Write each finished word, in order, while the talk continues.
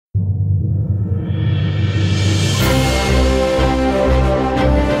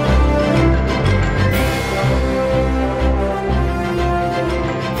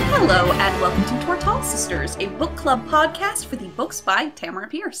club podcast for the books by Tamora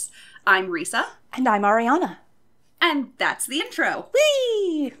Pierce. I'm Risa. And I'm Ariana. And that's the intro.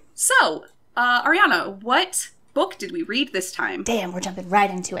 Whee! So, Ariana, what book did we read this time? Damn, we're jumping right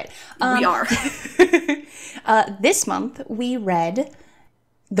into it. We are. This month, we read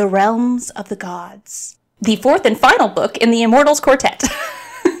The Realms of the Gods, the fourth and final book in the Immortals quartet.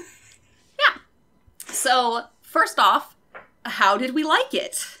 Yeah. So, first off, how did we like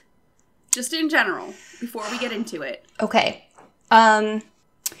it? Just in general, before we get into it. Okay. It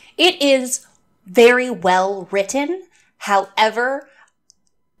is very well written. However,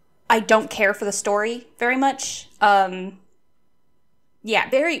 I don't care for the story very much. Yeah,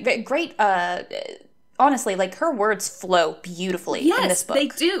 very, very great. Honestly, like, her words flow beautifully in this book.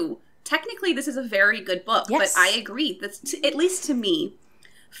 Yes, they do. Technically, this is a very good book, yes. But I agree. That's, at least to me,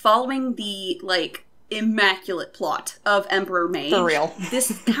 following the, like, immaculate plot of Emperor Mage. For real.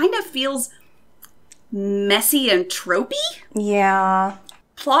 This kind of feels messy and tropey. Yeah.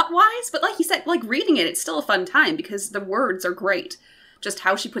 Plot-wise, but like you said, like, reading it, it's still a fun time because the words are great. Just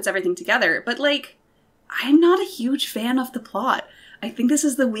how she puts everything together. But, like, I'm not a huge fan of the plot. I think this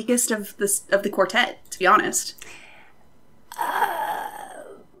is the weakest of the quartet, to be honest.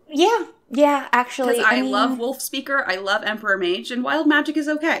 Yeah, actually. Because I love Wolf Speaker, I love Emperor Mage, and Wild Magic is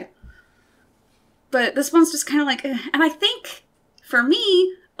okay. But this one's just kind of like, and I think, for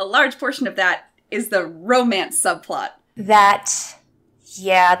me, a large portion of that is the romance subplot. That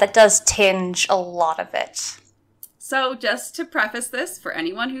does tinge a lot of it. So, just to preface this, for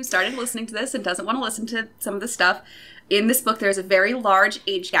anyone who started listening to this and doesn't want to listen to some of the stuff, in this book there's a very large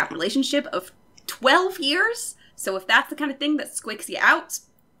age gap relationship of 12 years. So if that's the kind of thing that squicks you out,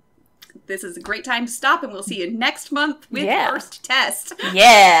 this is a great time to stop, and we'll see you next month with First Test.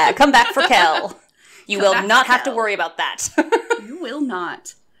 Yeah, come back for Kel. You will not have to worry about that. You will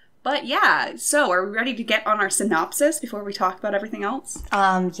not. But yeah, so are we ready to get on our synopsis before we talk about everything else?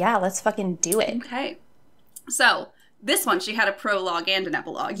 Yeah, let's fucking do it. Okay. So, this one, she had a prologue and an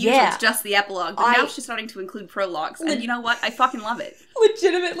epilogue. Usually it's just the epilogue, but now she's starting to include prologues. And you know what? I fucking love it.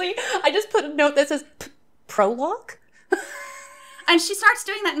 Legitimately, I just put a note that says, prologue? And she starts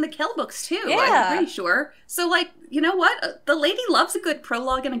doing that in the Kill books, too, yeah. I'm pretty sure. So, like, you know what? The lady loves a good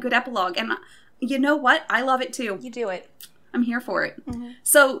prologue and a good epilogue, and you know what? I love it, too. You do it. I'm here for it. Mm-hmm.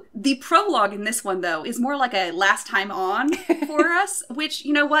 So, the prologue in this one, though, is more like a last time on for us, which,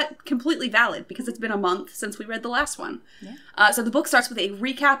 you know what? Completely valid, because it's been a month since we read the last one. Yeah. So the book starts with a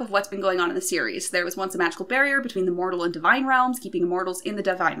recap of what's been going on in the series. There was once a magical barrier between the mortal and divine realms, keeping immortals in the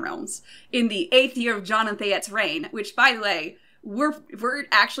divine realms. In the 8th year of John and Thayet's reign, which, by the way, we're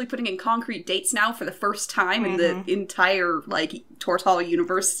actually putting in concrete dates now for the first time in the entire, like, Tortall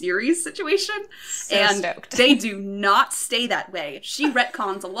universe series situation. So and stoked. They do not stay that way. She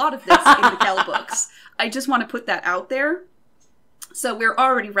retcons a lot of this in the Kel books. I just want to put that out there. So we're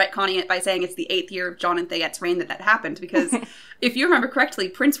already retconning it by saying it's the 8th year of John and Thayet's reign that happened, because if you remember correctly,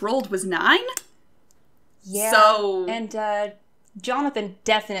 Prince Rold was 9? Yeah. So... And, Jonathan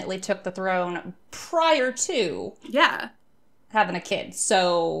definitely took the throne prior to... Yeah. Having a kid,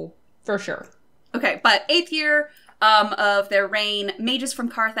 so for sure. Okay, but 8th year of their reign, mages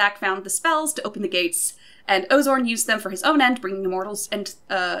from Carthag found the spells to open the gates, and Ozorn used them for his own end, bringing immortals and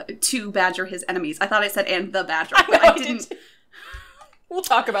to badger his enemies. I thought I said "and the badger," but I didn't. We'll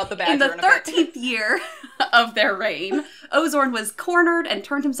talk about the badger in the in a bit. 13th year of their reign, Ozorn was cornered and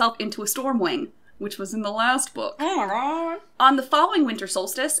turned himself into a Stormwing, which was in the last book. Oh my god. On the following winter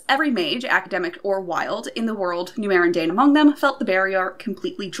solstice, every mage, academic or wild, in the world, Numair and Dane among them, felt the barrier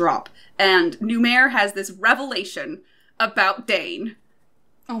completely drop. And Numair has this revelation about Dane.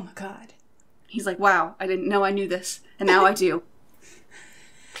 Oh my god. He's like, wow, I didn't know I knew this, and now I do.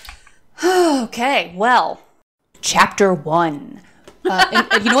 Okay, well, Chapter 1.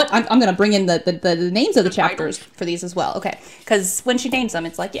 And you know what? I'm going to bring in the names of the chapters for these as well. Okay, because when she names them,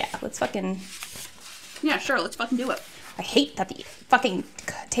 it's like, yeah, let's fucking... Yeah, sure, let's fucking do it. I hate that the fucking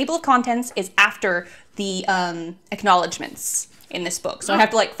table of contents is after the acknowledgements in this book. So I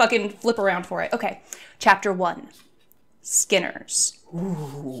have to, like, fucking flip around for it. Okay, Chapter 1. Skinners.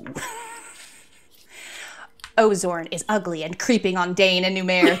 Ooh. Ozorn is ugly and creeping on Dane and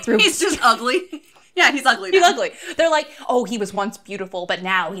Numair through... He's just ugly. Yeah, he's ugly now. He's ugly. They're like, oh, he was once beautiful, but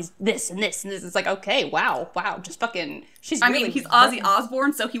now he's this and this and this. It's like, okay, wow, just fucking... I mean, he's Ozzy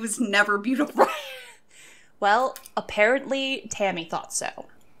Osbourne, so he was never beautiful. Well, apparently Tammy thought so,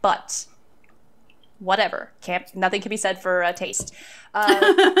 but whatever. Nothing can be said for taste.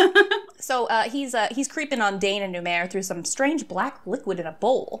 So he's creeping on Dane and Numair through some strange black liquid in a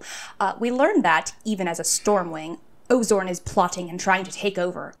bowl. We learn that, even as a Stormwing, Ozorn is plotting and trying to take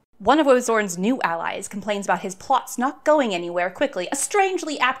over. One of Ozorn's new allies complains about his plots not going anywhere quickly, a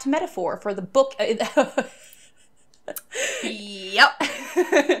strangely apt metaphor for the book. Yep.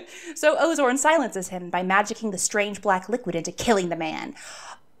 So Ozorn silences him by magicking the strange black liquid into killing the man.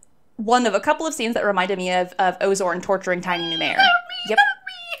 One of a couple of scenes that reminded me of Ozorn torturing Tiny Numair. Yep.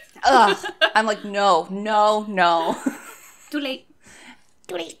 Ugh. I'm like, no. Too late.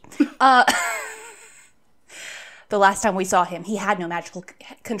 The last time we saw him, he had no magical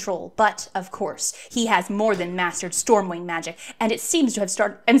control, but of course, he has more than mastered Stormwing magic, and seems to have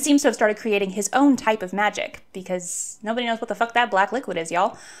started creating his own type of magic, because nobody knows what the fuck that black liquid is,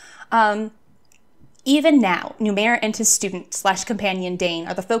 y'all. Even now, Numair and his student/companion Dane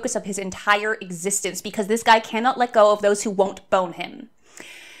are the focus of his entire existence, because this guy cannot let go of those who won't bone him.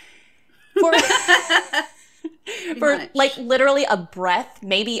 For like literally a breath,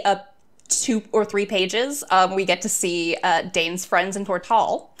 maybe a 2 or 3 pages, we get to see Dane's friends in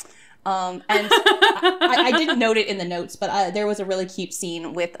Tortall. And I didn't note it in the notes, but there was a really cute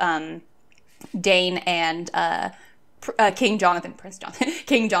scene with Dane and King Jonathan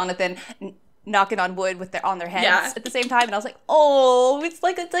knocking on wood with on their heads at the same time, and I was like, oh,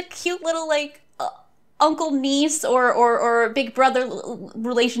 it's a cute little like uncle niece or big brother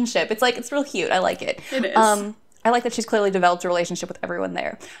relationship. It's real cute. I like it. It is. I like that she's clearly developed a relationship with everyone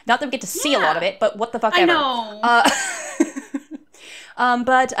there. Not that we get to see a lot of it, but what the fuck ever. I know.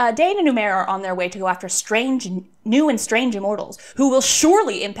 But Dane and Numair are on their way to go after new and strange immortals, who will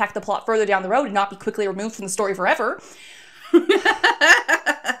surely impact the plot further down the road and not be quickly removed from the story forever.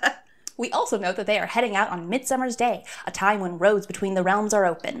 We also note that they are heading out on Midsummer's Day, a time when roads between the realms are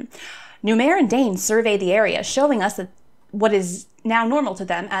open. Numair and Dane survey the area, showing us that what is now normal to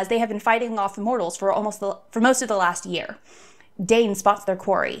them, as they have been fighting off immortals for most of the last year. Dane spots their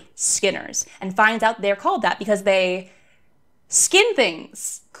quarry, skinners, and finds out they're called that because they skin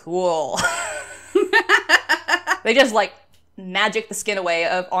things. Cool. They just magic the skin away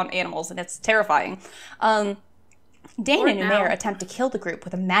on animals, and it's terrifying. Dane and Numair attempt to kill the group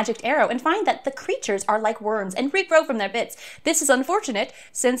with a magicked arrow and find that the creatures are like worms and regrow from their bits. This is unfortunate,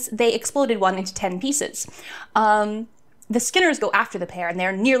 since they exploded one into 10 pieces. The Skinners go after the pair, and they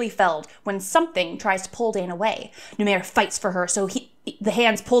are nearly felled when something tries to pull Dane away. Numair fights for her, so the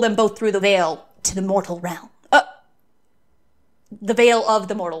hands pull them both through the veil to the mortal realm. The veil of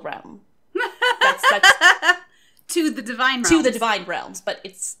the mortal realm. That's to the divine realms. To the divine realms, but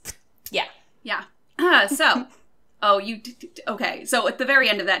it's... Yeah. Yeah. Okay. So at the very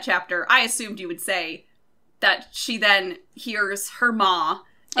end of that chapter, I assumed you would say that she then hears her ma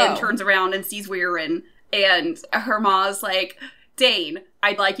and turns around and sees Weirin, and her ma's like, Dane,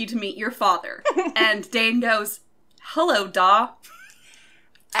 I'd like you to meet your father. And Dane goes, hello, Da.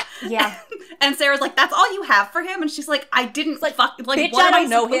 Yeah. And Sarah's like, that's all you have for him? And she's like, I didn't bitch, I don't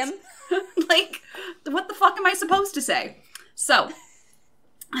know him. What the fuck am I supposed to say? So,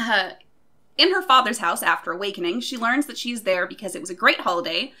 in her father's house after awakening, she learns that she's there because it was a great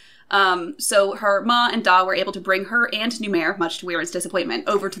holiday. So her ma and Da were able to bring her and Numair, much to Weirin's disappointment,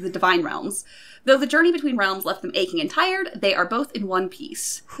 over to the Divine Realms. Though the journey between realms left them aching and tired, they are both in one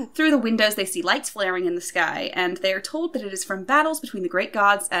piece. Through the windows, they see lights flaring in the sky, and they are told that it is from battles between the great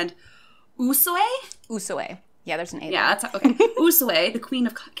gods and Usue? Usue. Yeah, there's an A. Yeah, that's okay. Usue, the queen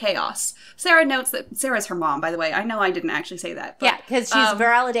of chaos. Sarah notes that Sarah's her mom, by the way. I know I didn't actually say that. But, yeah, because she's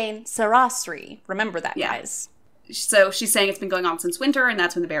Viralidane Sarasri. Remember that, guys. So she's saying it's been going on since winter, and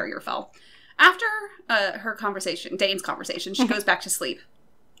that's when the barrier fell. After Dane's conversation, she goes back to sleep.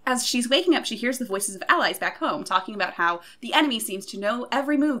 As she's waking up, she hears the voices of allies back home, talking about how the enemy seems to know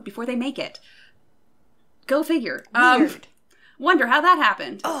every move before they make it. Go figure. Weird. Wonder how that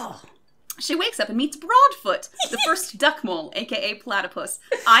happened. Oh. She wakes up and meets Broadfoot, the first duck mole, aka platypus.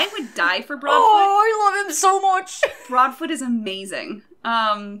 I would die for Broadfoot. Oh, I love him so much. Broadfoot is amazing.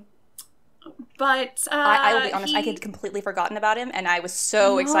 But I will be honest, I had completely forgotten about him, and I was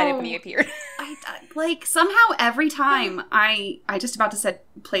so excited when he appeared. Somehow every time I just about to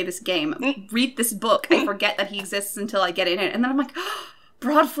play this game, read this book, I forget that he exists until I get in it, and then I'm like, oh,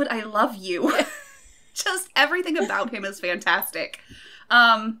 Broadfoot, I love you. Just everything about him is fantastic.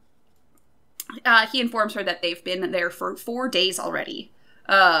 He informs her that they've been there for 4 days already.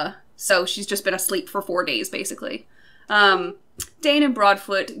 So she's just been asleep for 4 days, basically. Dane and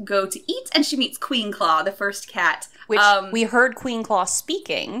Broadfoot go to eat, and she meets Queen Claw, the first cat. Which we heard Queen Claw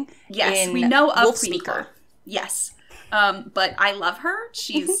speaking. Yes, we know of Queen Claw. Yes. But I love her.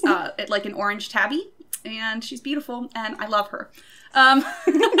 She's like an orange tabby, and she's beautiful, and I love her.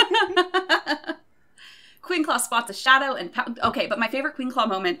 Queen Claw spots a shadow and... Okay, but my favorite Queen Claw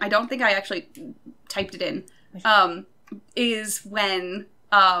moment, I don't think I actually typed it in, is when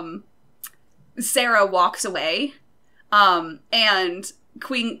Sarah walks away, and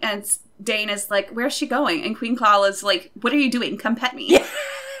Dane is like, where's she going? And Queen Clala's like, what are you doing? Come pet me. Yeah.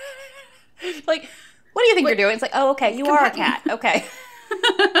 Like, what do you think you're doing? It's like, oh, okay, you are a cat. Okay.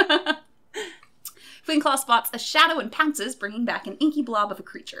 Queen Claw spots a shadow and pounces, bringing back an inky blob of a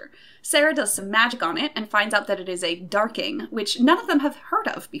creature. Sarah does some magic on it and finds out that it is a darking, which none of them have heard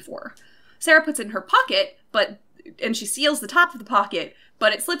of before. Sarah puts it in her pocket, and she seals the top of the pocket,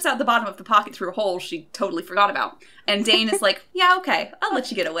 but it slips out the bottom of the pocket through a hole she totally forgot about. And Dane is like, yeah, okay, I'll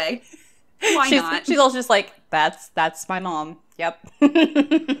let you get away. Why not? She's also just like, that's my mom. Yep.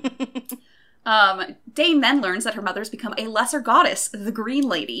 Dane then learns that her mother's become a lesser goddess, the Green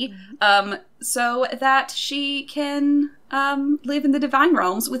Lady, so that she can live in the divine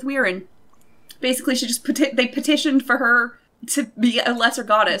realms with Weirin. Basically, she just they petitioned for her to be a lesser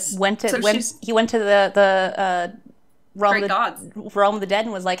goddess. He went to the realm of the dead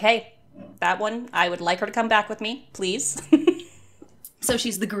and was like, hey, that one, I would like her to come back with me, please. So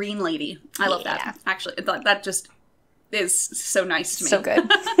she's the Green Lady. I love that. Actually, that just is so nice to me. So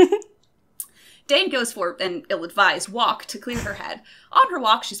good. Dane goes for an ill-advised walk to clear her head. On her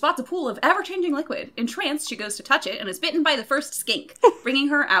walk, she spots a pool of ever-changing liquid. Entranced, she goes to touch it and is bitten by the first skink, bringing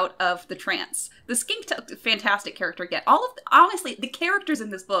her out of the trance. The skink, fantastic character again. Honestly, the characters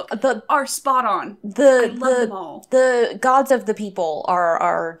in this book are spot on. I love them all. The gods of the people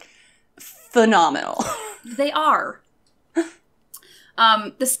are phenomenal. They are.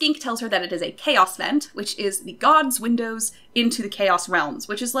 The skink tells her that it is a chaos vent, which is the gods' windows into the chaos realms,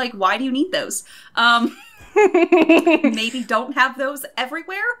 which is like, why do you need those? Maybe don't have those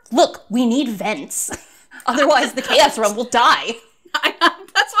everywhere? Look, we need vents. Otherwise the chaos realm will die.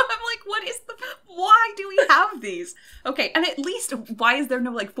 That's what I'm like, why do we have these? Okay, and at least, why is there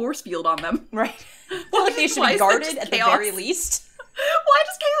no, like, force field on them? Right. Well, like, they should be guarded at the very least. Why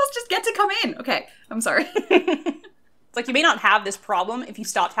does chaos just get to come in? Okay, I'm sorry. It's like, you may not have this problem if you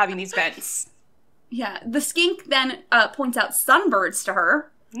stopped having these vents. Yeah, the skink then points out sunbirds to her,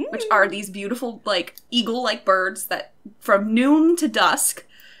 which are these beautiful, like, eagle-like birds that from noon to dusk,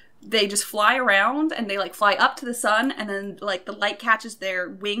 they just fly around and they, like, fly up to the sun, and then, like, the light catches their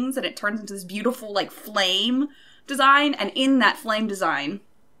wings and it turns into this beautiful, like, flame design. And in that flame design,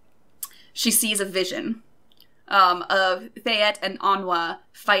 she sees a vision of Fayette and Anwa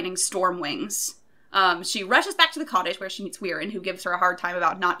fighting Stormwings. She rushes back to the cottage where she meets Weirin, who gives her a hard time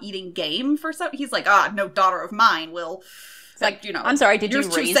about not eating game for some. He's like, no daughter of mine will. It's like, you know. I'm sorry, did you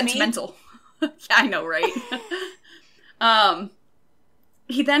raise too sentimental. Me? Yeah, I know, right?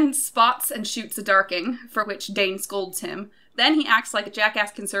 He then spots and shoots a darking, for which Dane scolds him. Then he acts like a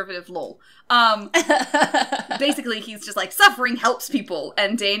jackass conservative lol. Basically, he's just like, suffering helps people.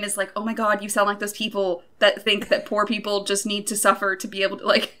 And Dane is like, oh my god, you sound like those people that think that poor people just need to suffer to be able to,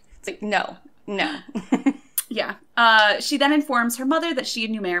 like... It's like, no. Yeah. She then informs her mother that she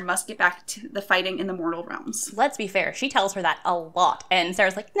and Numair must get back to the fighting in the mortal realms. Let's be fair. She tells her that a lot. And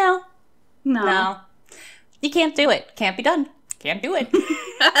Sarah's like, no. You can't do it. Can't be done. Can't do it.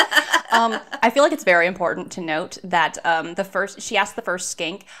 I feel like it's very important to note that she asked the first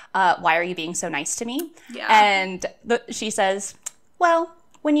skink, why are you being so nice to me? Yeah. And she says, well,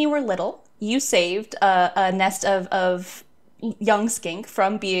 when you were little, you saved a nest of young skink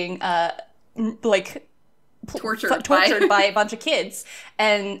from being tortured by a bunch of kids,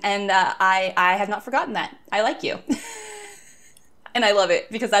 and I have not forgotten that. I like you. And I love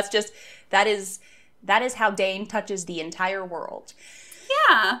it because that is how Dane touches the entire world.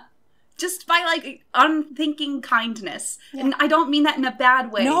 Yeah. Just by, like, unthinking kindness. Yeah. And I don't mean that in a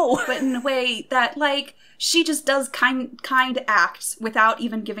bad way. No. But in a way that, like, she just does kind acts without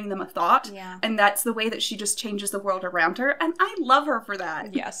even giving them a thought. Yeah. And that's the way that she just changes the world around her. And I love her for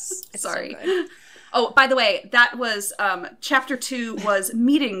that. Yes. Sorry. So good. Oh, by the way, that was, chapter 2 was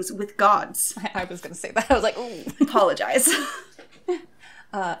Meetings with Gods. I was going to say that. I was like, ooh. Apologize.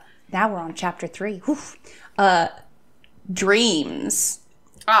 Now we're on chapter 3. Dreams.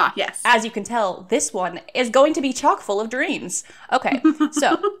 Ah, yes. As you can tell, this one is going to be chock full of dreams. Okay,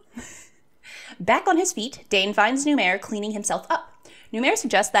 so back on his feet, Dane finds Numair cleaning himself up. Numair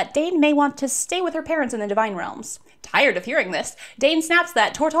suggests that Dane may want to stay with her parents in the Divine Realms. Tired of hearing this, Dane snaps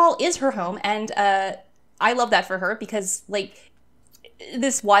that Tortall is her home, and I love that for her because, like,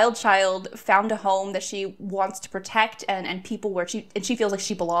 this wild child found a home that she wants to protect and people where she feels like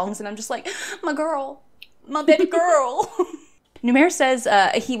she belongs, and I'm just like, my girl, my baby girl. Numair says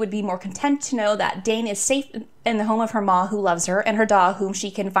he would be more content to know that Dane is safe in the home of her ma who loves her and her da whom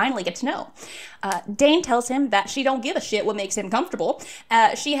she can finally get to know. Dane tells him that she don't give a shit what makes him comfortable.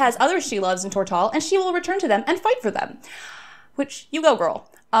 She has others she loves in Tortall and she will return to them and fight for them. Which, you go, girl.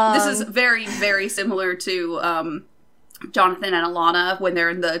 This is very, very similar to Jonathan and Alana when they're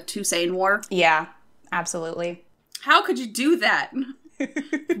in the Toussaint War. Yeah, absolutely. How could you do that?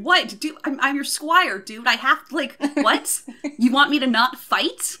 What? Dude, I'm your squire, dude. I have to, like, what? You want me to not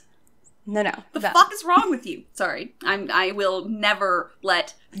fight? No. The fuck is wrong with you? Sorry. I will never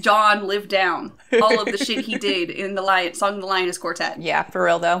let John live down all of the shit he did in the Song of the Lioness Quartet. Yeah, for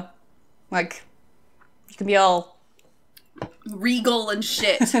real, though. Like, you can be all regal and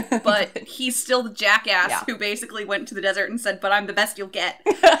shit, but he's still the jackass who basically went to the desert and said, but I'm the best you'll get.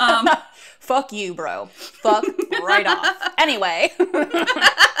 Fuck you, bro. Fuck right off. Anyway.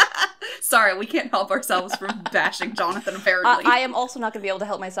 Sorry, we can't help ourselves from bashing Jonathan, apparently. I am also not going to be able to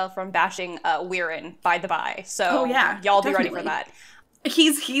help myself from bashing Weirin, by the by. So, y'all be ready for that.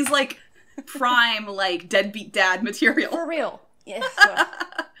 He's like prime, like, deadbeat dad material. For real. Yeah.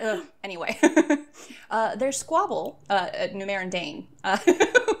 Anyway. Their squabble, Numair and Dane,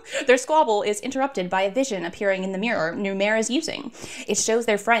 their squabble is interrupted by a vision appearing in the mirror Numair is using. It shows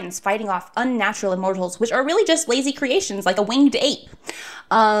their friends fighting off unnatural immortals, which are really just lazy creations like a winged ape.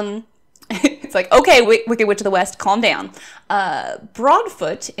 It's like, okay, Wicked Witch of the West, calm down.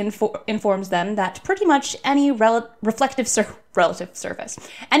 Broadfoot informs them that pretty much any reflective surface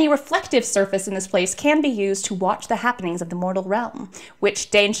in this place can be used to watch the happenings of the mortal realm,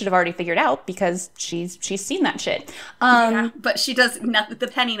 which Dane should have already figured out because she's seen that shit. Yeah, but she does nothing. The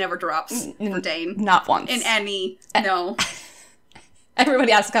penny never drops for Dane. Not once. In any, no.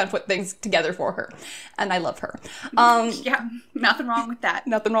 Everybody has to kind of put things together for her. And I love her. Yeah, nothing wrong with that.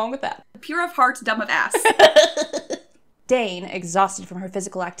 Nothing wrong with that. Pure of heart, dumb of ass. Dane, exhausted from her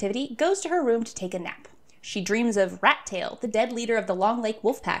physical activity, goes to her room to take a nap. She dreams of Rattail, the dead leader of the Long Lake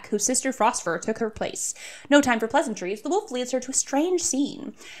wolf pack, whose sister Frostfur took her place. No time for pleasantries, the wolf leads her to a strange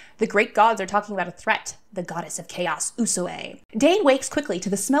scene. The great gods are talking about a threat, the goddess of chaos, Usoe. Dane wakes quickly to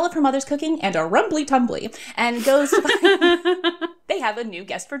the smell of her mother's cooking and a rumbly-tumbly, and goes to find they have a new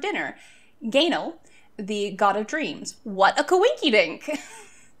guest for dinner. Gainel, the god of dreams. What a coinky-dink!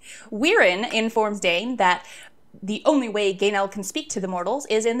 Weirin informs Dane that the only way Gainel can speak to the mortals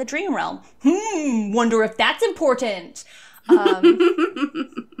is in the dream realm. Wonder if that's important.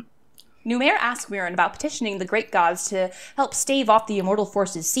 Numair asks Weirin about petitioning the great gods to help stave off the immortal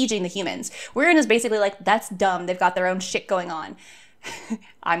forces sieging the humans. Weirin is basically like, that's dumb. They've got their own shit going on.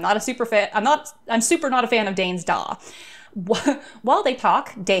 I'm super not a fan of Dane's daw. While they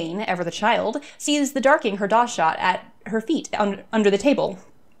talk, Dane, ever the child, sees the darking her daw shot at her feet under the table.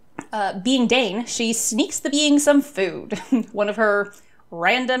 Being Dane, she sneaks the being some food. One of her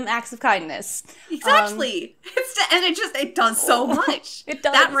random acts of kindness. Exactly. It does so much. It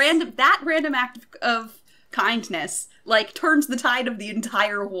does. That random act of kindness, like, turns the tide of the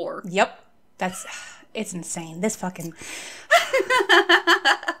entire war. Yep. It's insane. This fucking...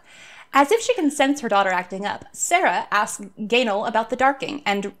 As if she can sense her daughter acting up, Sarah asks Gainel about the darking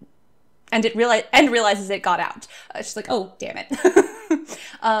and realizes it got out. She's like, oh, damn it.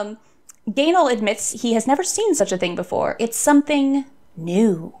 Gainel admits he has never seen such a thing before. It's something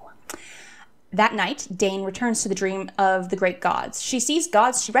new. That night, Dane returns to the dream of the great gods. She sees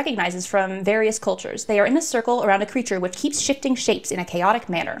gods she recognizes from various cultures. They are in a circle around a creature which keeps shifting shapes in a chaotic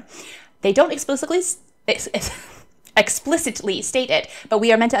manner. They don't explicitly state it, but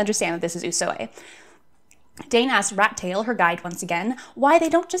we are meant to understand that this is Usoe. Dane asks Rattail, her guide once again, why they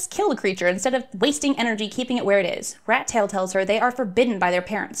don't just kill the creature instead of wasting energy keeping it where it is. Rattail tells her they are forbidden by their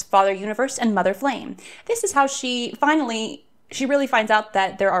parents, Father Universe and Mother Flame. This is how she really finds out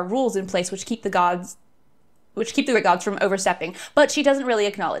that there are rules in place which keep the great gods from overstepping, but she doesn't really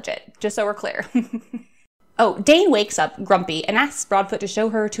acknowledge it, just so we're clear. Dane wakes up grumpy and asks Broadfoot to show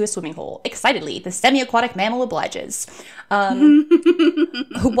her to a swimming hole. Excitedly, the semi-aquatic mammal obliges.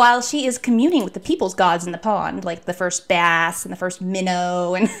 While she is communing with the people's gods in the pond, like the first bass and the first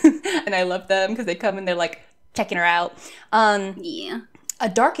minnow, and and I love them because they come and they're like checking her out. Yeah. A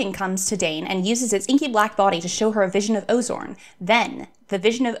darking comes to Dane and uses its inky black body to show her a vision of Ozorn. Then, the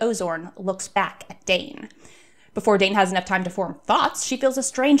vision of Ozorn looks back at Dane. Before Dane has enough time to form thoughts, she feels a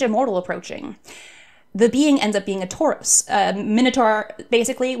strange immortal approaching. The being ends up being a Taurus, a minotaur,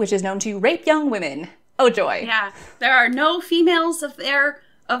 basically, which is known to rape young women. Oh, joy. Yeah. There are no females of their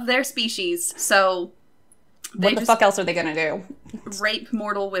species, so... What the fuck else are they gonna do? Rape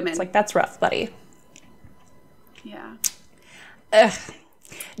mortal women. It's like, that's rough, buddy. Yeah.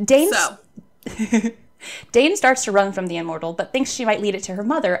 Dane starts to run from the immortal, but thinks she might lead it to her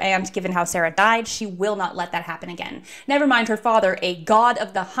mother, and given how Sarah died, she will not let that happen again. Never mind her father, a god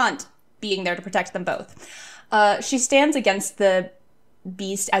of the hunt, being there to protect them both. She stands against the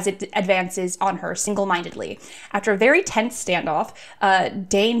beast as it advances on her single-mindedly. After a very tense standoff,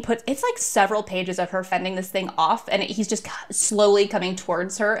 Dane puts, it's like several pages of her fending this thing off, and he's just slowly coming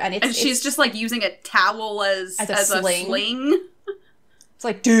towards her, and she's just like using a towel as a sling. It's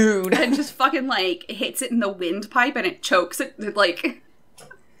like, dude. And just fucking like hits it in the windpipe and it chokes it, like...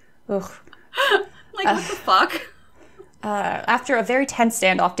 Ugh. Like, what the fuck? After a very tense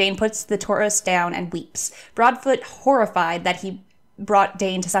standoff, Dane puts the Taurus down and weeps. Broadfoot, horrified that he brought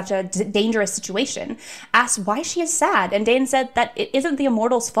Dane to such a dangerous situation, asks why she is sad, and Dane said that it isn't the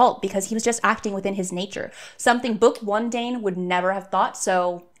Immortal's fault because he was just acting within his nature. Something Book 1 Dane would never have thought,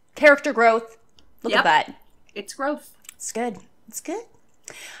 so character growth. Look at that. It's growth. It's good. It's good.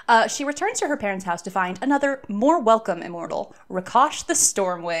 She returns to her parents' house to find another, more welcome Immortal, Rikosh the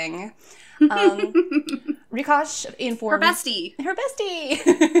Stormwing. Rikosh informs... Her bestie!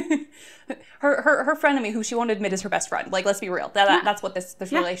 her frenemy, who she won't admit is her best friend. Like, let's be real. That's what this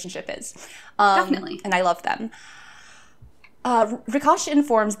relationship is. Definitely. And I love them. Rikosh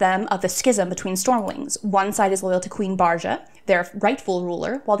informs them of the schism between Stormwings. One side is loyal to Queen Barja, their rightful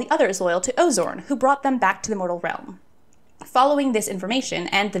ruler, while the other is loyal to Ozorn, who brought them back to the mortal realm. Following this information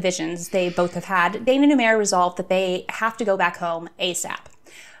and the visions they both have had, Dane and Numair resolve that they have to go back home ASAP.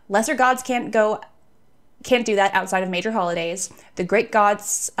 Lesser gods can't do that outside of major holidays. The great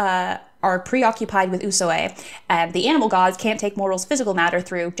gods are preoccupied with Usue, and the animal gods can't take mortals' physical matter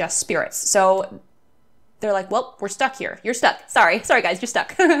through just spirits. So they're like, well, we're stuck here. You're stuck. Sorry guys, you're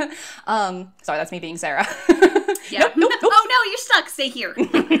stuck. Sorry, that's me being Sarah. Yeah. Nope. Oh no, you're stuck. Stay here.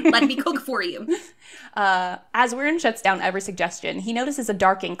 Let me cook for you. As Wirren shuts down every suggestion, he notices a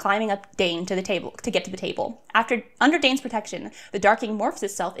Darking climbing up Dane to get to the table. Under Dane's protection, the Darking morphs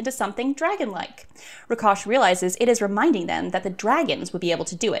itself into something dragon-like. Rikosh realizes it is reminding them that the dragons would be able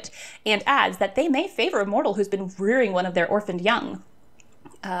to do it, and adds that they may favor a mortal who's been rearing one of their orphaned young.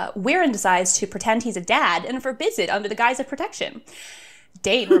 Wirren decides to pretend he's a dad and forbids it under the guise of protection.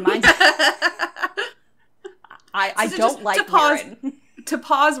 Dane reminds... I don't like Wirren. To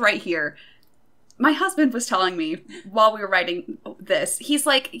pause right here. My husband was telling me while we were writing this, he's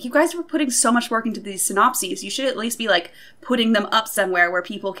like, you guys were putting so much work into these synopses. You should at least be like putting them up somewhere where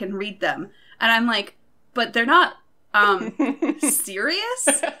people can read them. And I'm like, but they're not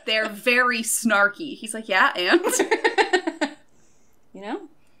serious. They're very snarky. He's like, yeah, and you know?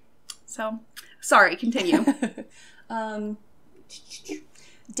 So, sorry, continue.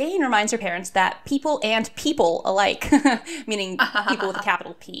 Dane reminds her parents that people and people alike, meaning people with a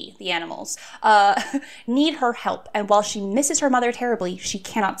capital P, the animals, need her help, and while she misses her mother terribly, she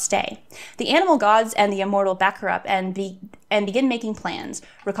cannot stay. The animal gods and the Immortal back her up and begin making plans.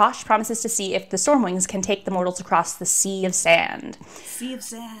 Rikosh promises to see if the Stormwings can take the mortals across the Sea of Sand. Sea of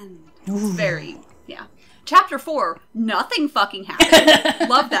Sand. Very, yeah. Chapter 4, nothing fucking happened.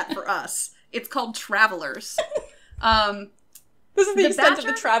 Love that for us. It's called Travelers. This is the extent of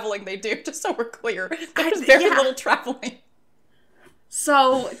the traveling they do, just so we're clear. There's very little traveling.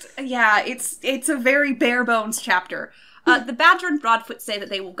 So, yeah, it's a very bare-bones chapter. The Badger and Broadfoot say that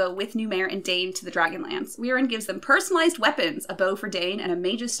they will go with Numair and Dane to the Dragonlands. Wirren gives them personalized weapons, a bow for Dane and a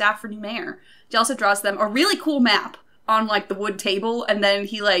mage's staff for Numair. He also draws them a really cool map on, like, the wood table, and then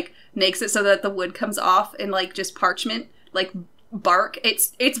he, like, makes it so that the wood comes off in, like, just parchment, like, bark.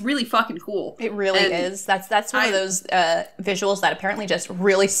 It's really fucking cool. It really is. That's one of those visuals that apparently just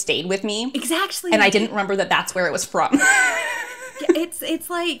really stayed with me. Exactly. And I didn't remember that that's where it was from. It's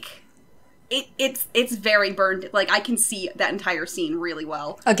like it's very burned. Like, I can see that entire scene really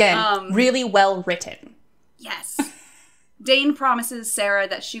well. Again, really well written. Yes. Dane promises Sarah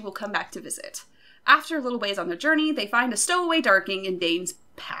that she will come back to visit. After a little ways on their journey, they find a stowaway Darking in Dane's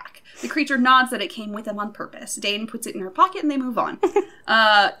pack. The creature nods that it came with them on purpose. Dane puts it in her pocket and they move on.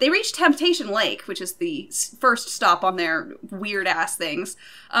 They reach Temptation Lake, which is the first stop on their weird-ass things,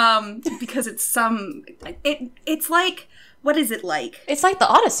 because it's it's like, what is it like? It's like the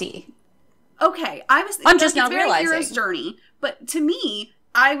Odyssey. Okay, I'm just now realizing. It's very hero's journey, but to me,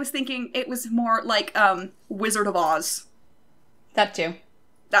 I was thinking it was more like Wizard of Oz. That too.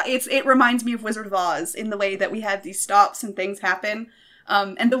 It reminds me of Wizard of Oz in the way that we have these stops and things happen.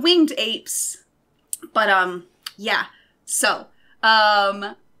 And the winged apes. But, yeah. So,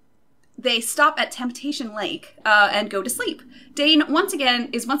 they stop at Temptation Lake, and go to sleep. Dane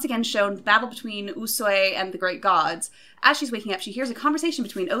is once again shown the battle between Usue and the great gods. As she's waking up, she hears a conversation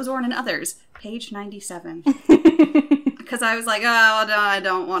between Ozorn and others. Page 97. Because I was like, oh, no, I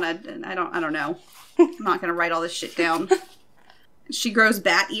don't know. I'm not gonna write all this shit down. She grows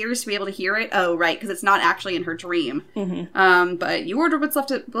bat ears to be able to hear it. Oh, right, because it's not actually in her dream. Mm-hmm. But you order what's left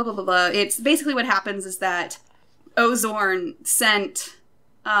to blah, blah, blah, blah. It's basically what happens is that Ozorn sent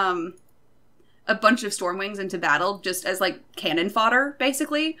a bunch of Stormwings into battle just as, like, cannon fodder,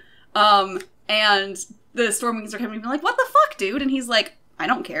 basically. And the Stormwings are coming and being like, what the fuck, dude? And he's like, I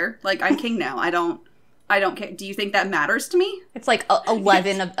don't care. Like, I'm king now. I don't care. Do you think that matters to me? It's like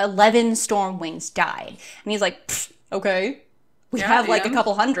 11 Stormwings died. And he's like, okay. We have, like, a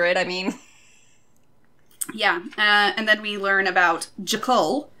couple hundred, I mean. Yeah. And then we learn about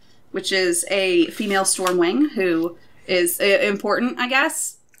Jakul, which is a female Stormwing who is important, I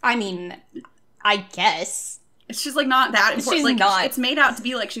guess. I mean, I guess. It's just, like, not that important. She's like, not. It's made out to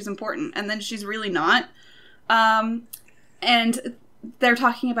be like she's important, and then she's really not. And they're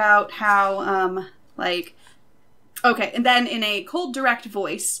talking about how, like... Okay, and then in a cold, direct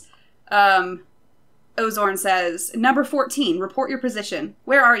voice, Ozorn says, Number 14, report your position.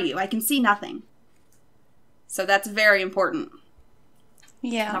 Where are you? I can see nothing. So that's very important.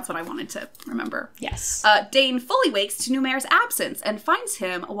 Yeah. That's what I wanted to remember. Yes. Dane fully wakes to Numair's absence and finds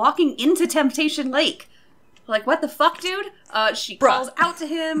him walking into Temptation Lake. Like, what the fuck, dude? She calls out to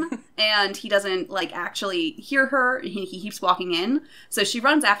him, and he doesn't, like, actually hear her. He keeps walking in. So she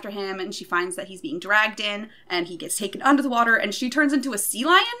runs after him, and she finds that he's being dragged in, and he gets taken under the water, and she turns into a sea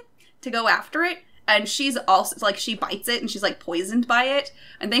lion to go after it. And she's also, like, she bites it, and she's, like, poisoned by it.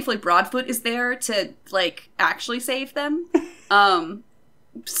 And thankfully Broadfoot is there to, like, actually save them.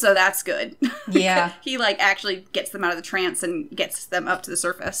 So that's good. Yeah. He, like, actually gets them out of the trance and gets them up to the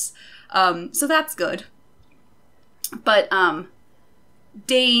surface. So that's good. But,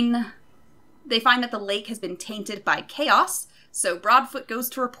 Dane, they find that the lake has been tainted by chaos, so Broadfoot goes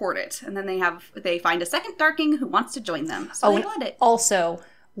to report it. And then they find a second Darking who wants to join them. So they let it. Also,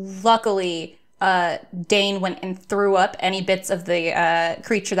 luckily... Dane went and threw up any bits of the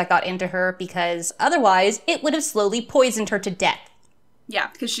creature that got into her, because otherwise it would have slowly poisoned her to death. Yeah,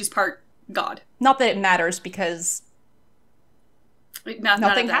 because she's part god. Not that it matters, because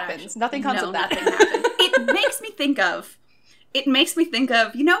nothing happens. Nothing comes of that. Nothing happens. It makes me think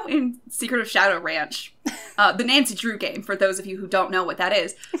of, you know, in Secret of Shadow Ranch, the Nancy Drew game, for those of you who don't know what that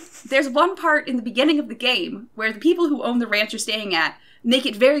is. There's one part in the beginning of the game where the people who own the ranch you're staying at make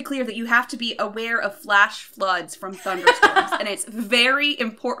it very clear that you have to be aware of flash floods from thunderstorms. And it's very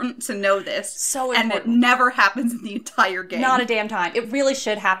important to know this. So important. And it never happens in the entire game. Not a damn time. It really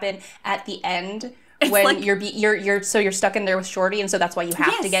should happen at the end, it's when like, you're stuck in there with Shorty, and so that's why you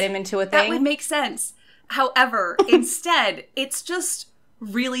have to get him into a thing. That would make sense. However, instead, it's just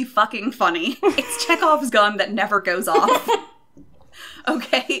really fucking funny. It's Chekhov's gun that never goes off.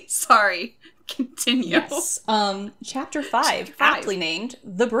 Okay, sorry. Continue. Yes. Chapter 5, aptly named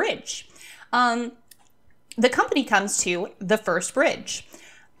The Bridge. The company comes to the first bridge,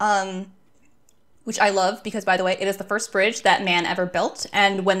 which I love because, by the way, it is the first bridge that man ever built,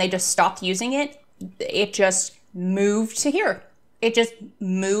 and when they just stopped using it, it just moved to here. It just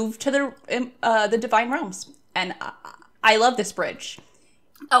moved to the Divine Realms, and I love this bridge.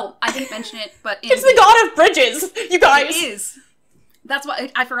 Oh, I didn't mention it, but... It's the god of bridges, you guys! It is. That's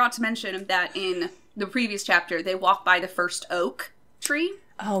why I forgot to mention that in the previous chapter, they walk by the first oak tree.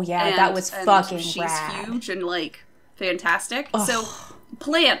 Oh, yeah, that was fucking rad. She's huge and, like, fantastic. Ugh. So,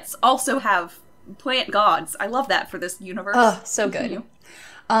 plants also have plant gods. I love that for this universe. Oh, so good.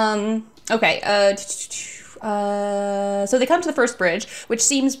 Okay, so they come to the first bridge, which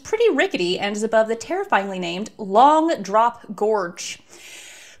seems pretty rickety and is above the terrifyingly named Long Drop Gorge.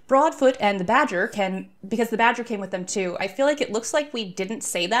 Broadfoot and the Badger because the Badger came with them too. I feel like it looks like we didn't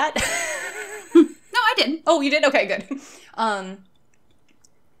say that. No, I didn't. Oh, you did? Okay, good.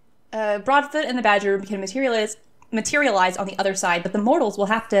 Broadfoot and the Badger can materialize on the other side, but the mortals will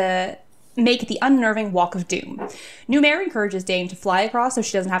have to make the unnerving walk of doom. Numair encourages Dane to fly across so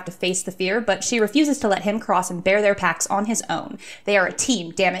she doesn't have to face the fear, but she refuses to let him cross and bear their packs on his own. They are a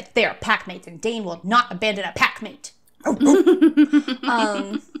team, damn it. They are packmates, and Dane will not abandon a packmate.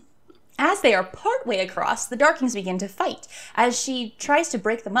 As they are partway across, the Darkings begin to fight. As she tries to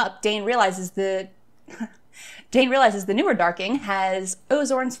break them up, Dane realizes the newer Darking has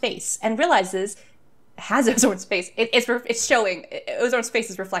Ozorn's face, and has Ozorn's face. It's showing. Ozorn's face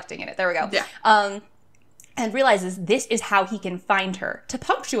is reflecting in it. There we go. Yeah. And realizes this is how he can find her. To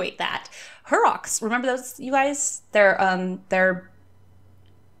punctuate that, Huroks, remember those, you guys? They're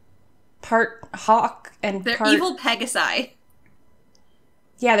part hawk and they're part... evil Pegasi.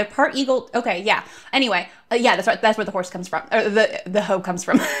 Yeah, they're part eagle. Okay, yeah. Anyway, yeah, that's right. That's where the horse comes from, or the hoe comes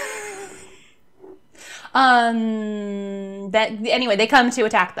from. Anyway, they come to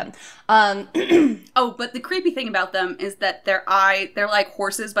attack them. Oh, but the creepy thing about them is that they're like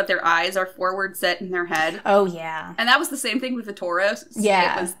horses, but their eyes are forward set in their head. Oh yeah, and that was the same thing with the Tauros.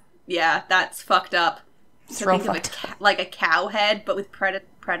 Yeah, that's fucked up. to think of like a cow head, but with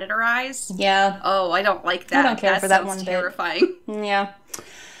predator eyes. Yeah. Oh, I don't like that. I don't care for that one bit. Terrifying. Yeah.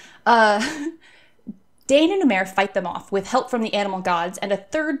 Dane and Numair fight them off with help from the animal gods, and a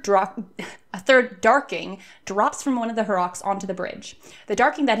third Darking drops from one of the Huroks onto the bridge. The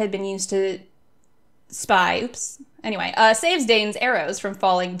Darking that had been used to spy, saves Dane's arrows from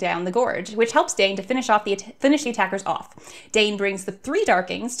falling down the gorge, which helps Dane to finish the attackers off. Dane brings the 3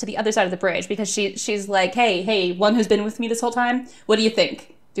 Darkings to the other side of the bridge because she's like, hey, one who's been with me this whole time, what do you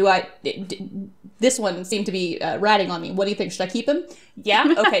think? This one seemed to be ratting on me. What do you think? Should I keep him?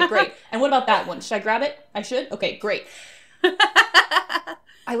 Yeah? Okay, great. And what about that one? Should I grab it? I should? Okay, great.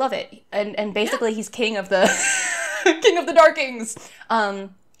 I love it. And basically he's king of the king of the Darkings.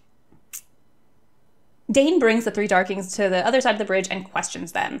 Dane brings the 3 Darkings to the other side of the bridge and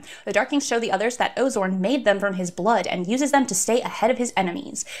questions them. The Darkings show the others that Ozorn made them from his blood and uses them to stay ahead of his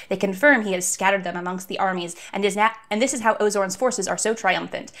enemies. They confirm he has scattered them amongst the armies, and this is how Ozorn's forces are so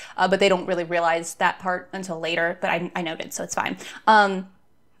triumphant. But they don't really realize that part until later, but I noted, so it's fine. The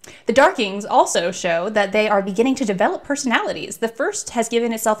Darkings also show that they are beginning to develop personalities. The first has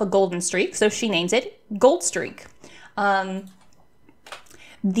given itself a golden streak, so she names it Gold Streak.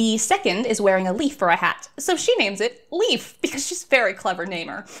 The second is wearing a leaf for a hat, so she names it Leaf, because she's a very clever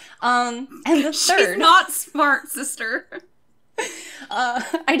namer. And the third... She's not smart, sister.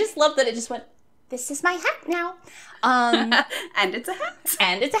 I just love that it just went, this is my hat now. And it's a hat.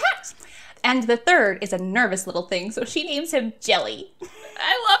 And it's a hat. And the third is a nervous little thing, so she names him Jelly.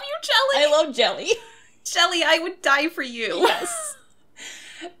 I love you, Jelly. I love Jelly. Jelly, I would die for you. Yes.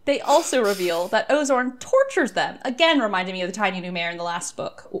 They also reveal that Ozorn tortures them, again reminding me of the tiny Numair in the last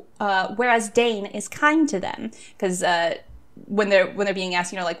book, whereas Dane is kind to them, because when they're being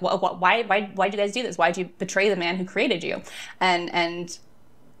asked, why'd you guys do this? Why'd you betray the man who created you? And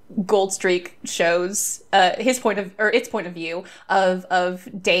Goldstreak shows its point of view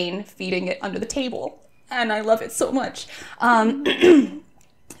of Dane feeding it under the table, and I love it so much. The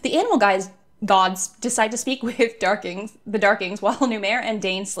animal gods decide to speak with the Darkings while Numair and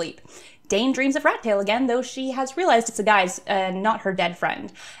Dane sleep. Dane dreams of Rattail again, though she has realized it's a guise and not her dead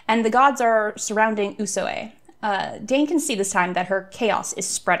friend. And the gods are surrounding Usoe. Dane can see this time that her chaos is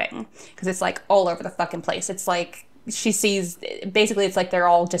spreading, because it's like all over the fucking place. It's like she sees, basically it's like they're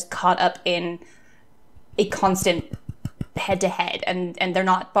all just caught up in a constant head-to-head, and they're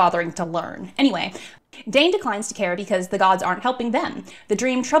not bothering to learn. Anyway, Dane declines to care because the gods aren't helping them. The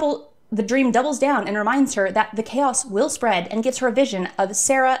dream doubles down and reminds her that the chaos will spread, and gives her a vision of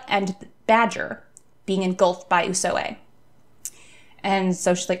Sarah and Badger being engulfed by Usoe. And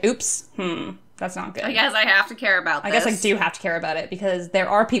so she's like, oops, that's not good. I guess I have to care about this. I guess I do have to care about it, because there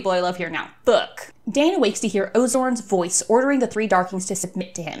are people I love here now. Fuck. Dane awakes to hear Ozorn's voice ordering the 3 Darkings to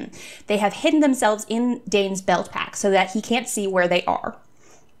submit to him. They have hidden themselves in Dane's belt pack so that he can't see where they are,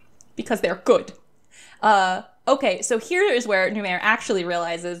 because they're good. Okay, so here is where Numair actually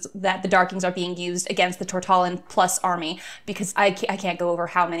realizes that the Darkings are being used against the Tortallan plus army, because I can't go over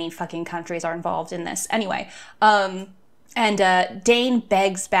how many fucking countries are involved in this. Anyway, Dane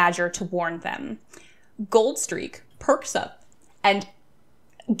begs Badger to warn them. Goldstreak perks up and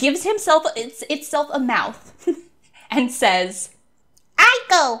gives itself a mouth and says, I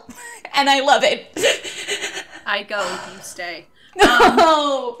go! And I love it. I go, you stay.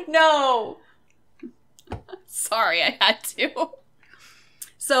 No! Sorry, I had to.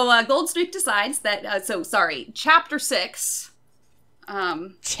 So, Goldstreak decides that, Chapter 6.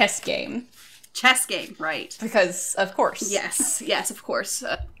 Chess game. Chess game, right. Because, of course. Yes, of course.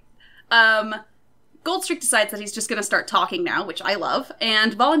 Goldstreak decides that he's just going to start talking now, which I love,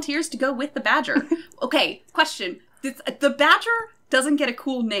 and volunteers to go with the Badger. Okay, question. The Badger doesn't get a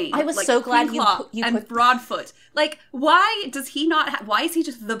cool name. I was so glad you put Broadfoot. Like, why does he not why is he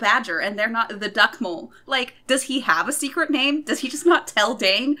just the Badger and they're not the Duckmole? Like, does he have a secret name? Does he just not tell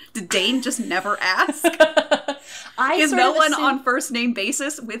Dane? Did Dane just never ask? Is no one on first name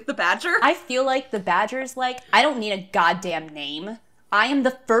basis with the Badger? I feel like the Badger's like, I don't need a goddamn name. I am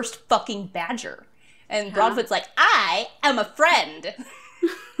the first fucking Badger. And Broadfoot's like, I am a friend.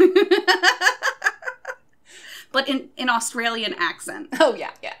 But in Australian accent. Oh,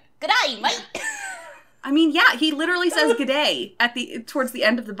 yeah. G'day, mate. I mean, yeah, he literally says g'day towards the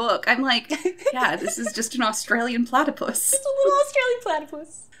end of the book. I'm like, yeah, this is just an Australian platypus. It's a little Australian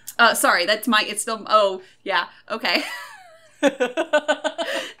platypus. Sorry, oh, yeah, okay.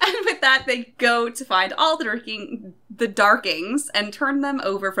 And with that, they go to find all the Darkings and turn them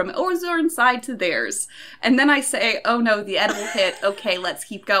over from Ozorn's side to theirs. And then I say, oh no, the edible hit. Okay, let's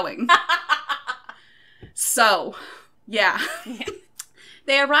keep going. So, yeah.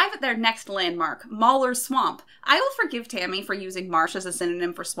 They arrive at their next landmark, Mauler's Swamp. I will forgive Tammy for using marsh as a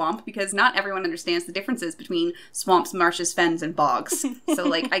synonym for swamp, because not everyone understands the differences between swamps, marshes, fens, and bogs. So,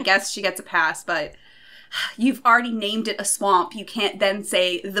 like, I guess she gets a pass, but you've already named it a swamp. You can't then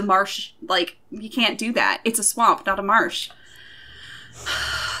say the marsh, like, you can't do that. It's a swamp, not a marsh.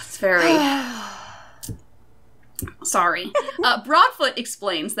 It's very... Sorry. Broadfoot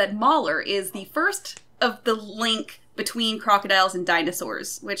explains that Mauler is the first of the link between crocodiles and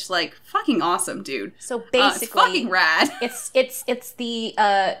dinosaurs, which, like, fucking awesome, dude. So basically, it's fucking rad. It's the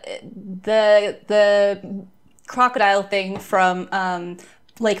crocodile thing from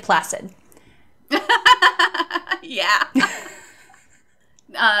Lake Placid. Yeah.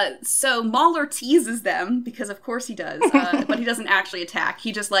 So Mauler teases them, because of course he does, but he doesn't actually attack.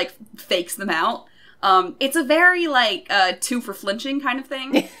 He just, like, fakes them out. It's a very, like, two for flinching kind of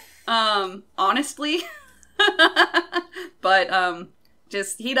thing, honestly. But,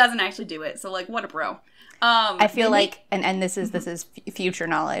 just, he doesn't actually do it, so, like, what a bro. I feel like, and this is future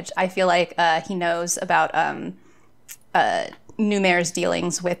knowledge, I feel like, he knows about, Numair's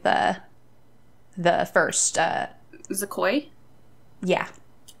dealings with, the first, Zakoi? Yeah.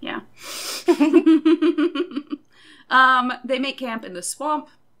 Yeah. They make camp in the swamp,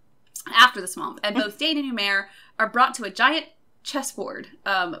 after the swamp, and both Dane and Numair are brought to a giant chessboard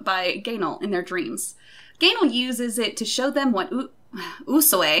by Gainel in their dreams. Gainel uses it to show them what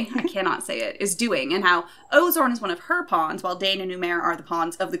Usoe, I cannot say it, is doing, and how Ozorn is one of her pawns, while Dane and Numair are the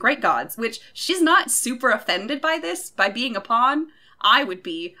pawns of the great gods, which she's not super offended by this, by being a pawn. I'd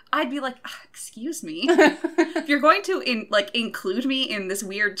be like, excuse me. If you're going to include me in this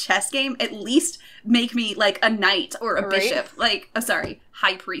weird chess game, at least make me like a knight or a bishop. Like,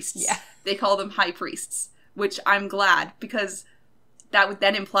 high priests. Yeah. They call them high priests, which I'm glad, because that would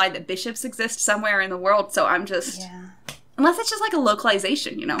then imply that bishops exist somewhere in the world. So I'm just, unless it's just like a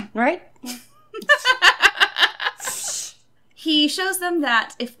localization, you know? Right? He shows them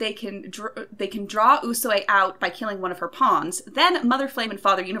that if they can draw Usoe out by killing one of her pawns, then Mother Flame and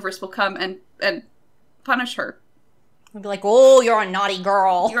Father Universe will come and punish her. They'll be like, oh, you're a naughty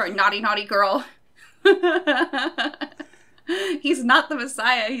girl. You're a naughty, naughty girl. He's not the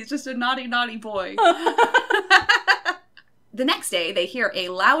Messiah. He's just a naughty, naughty boy. The next day, they hear a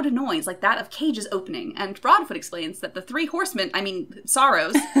loud noise like that of cages opening, and Broadfoot explains that the three horsemen,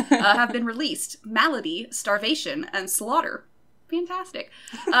 sorrows, have been released. Malady, starvation, and slaughter. Fantastic.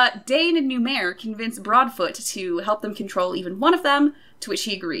 Dane and Numair convince Broadfoot to help them control even one of them, to which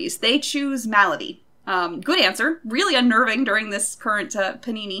he agrees. They choose Malady. Good answer. Really unnerving during this current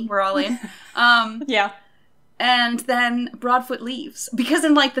panini we're all in. Yeah. And then Broadfoot leaves. Because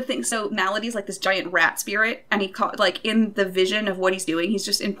in, like, the thing... So, Malady's, like, this giant rat spirit. And he, in the vision of what he's doing, he's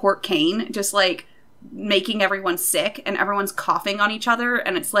just in Port Kane, just, like, making everyone sick. And everyone's coughing on each other.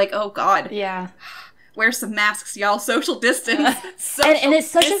 And it's like, oh, God. Yeah. Wear some masks, y'all. Social distance. And it's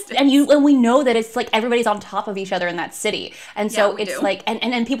such distance. And we know that it's, like, everybody's on top of each other in that city. And so it's, like...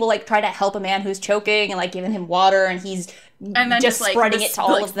 And then people, like, try to help a man who's choking and, like, giving him water. And he's... And then just spreading it to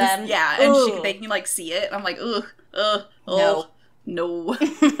all of them. And they can, like, see it. I'm like, no.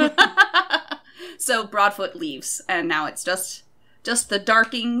 So Broadfoot leaves, and now it's just the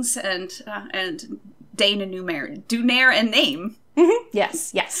Darkings and Dane and Numair. Dunair and Name. Mm-hmm.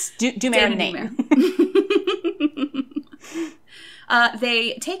 Yes. Dunair and Name.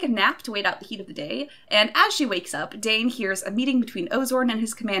 They take a nap to wait out the heat of the day, and as she wakes up, Dane hears a meeting between Ozorn and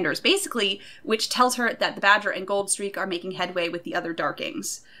his commanders, basically, which tells her that the Badger and Goldstreak are making headway with the other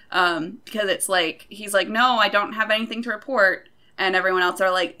Darkings. Because it's like, he's like, no, I don't have anything to report, and everyone else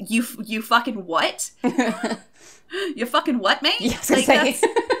are like, you fucking what? You fucking what, mate? Yes,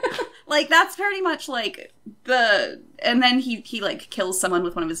 that's pretty much, like, and then he like, kills someone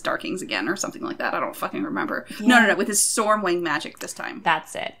with one of his Darkings again, or something like that. I don't fucking remember. Yeah. No, with his Stormwing magic this time.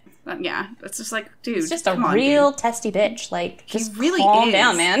 That's it. Yeah, it's just like, dude, he's just a real testy bitch. Like, just really calm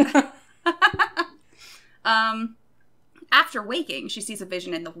down, man. After waking, she sees a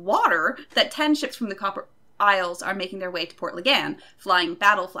vision in the water that 10 ships from the Copper Isles are making their way to Port Lagan, flying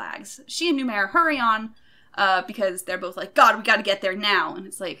battle flags. She and Numair hurry on, because they're both like, God, we gotta get there now. And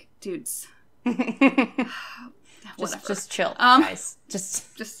it's like, dudes. just chill, guys.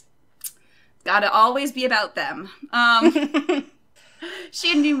 Just gotta always be about them.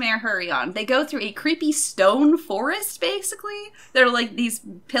 She and Numair hurry on. They go through a creepy stone forest, basically. They're like these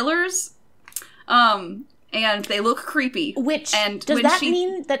pillars. And they look creepy. Does that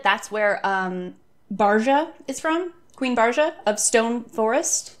mean that that's where Barja is from? Queen Barja of Stone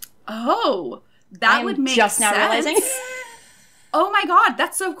Forest? Oh, that would make just sense. Now realizing. Oh my God,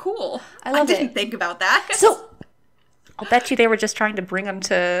 that's so cool. I didn't think about that. So, I'll bet you they were just trying to bring him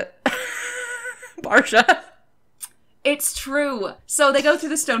to Barsha. It's true. So they go through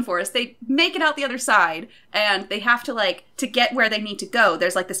the stone forest, they make it out the other side, and they have to, like, to get where they need to go,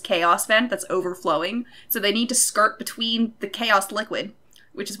 there's, like, this chaos vent that's overflowing, so they need to skirt between the chaos liquid,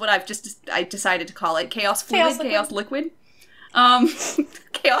 which is what I decided to call it. Chaos fluid, chaos liquid.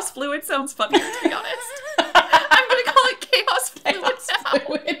 Chaos fluid sounds funnier, to be honest. I'm gonna call it chaos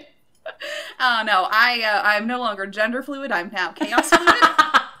fluid. No, I'm no longer gender fluid, I'm now chaos fluid.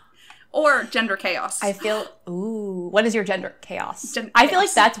 Or gender chaos. I feel, ooh, what is your gender? Chaos. I feel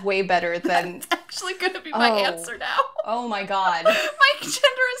like that's way better than... That's actually going to be my answer now. Oh my god. My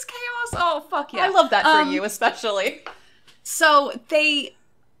gender is chaos. Oh, fuck yeah. I love that for you, especially. So they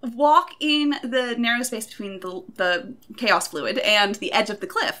walk in the narrow space between the chaos fluid and the edge of the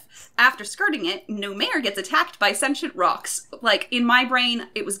cliff. After skirting it, Numair gets attacked by sentient rocks. Like, in my brain,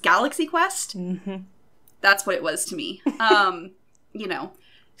 it was Galaxy Quest. Mm-hmm. That's what it was to me. You know.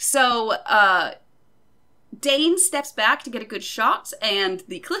 So, Dane steps back to get a good shot, and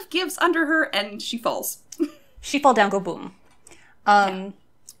the cliff gives under her, and she falls. She fall down, go boom.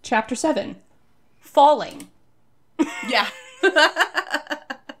 Chapter 7. Falling. Yeah.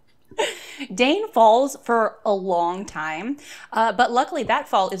 Dane falls for a long time, but luckily that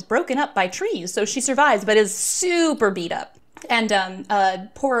fall is broken up by trees, so she survives, but is super beat up. And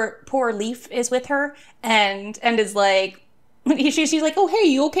poor Leaf is with her, and is like... She's like, oh, hey,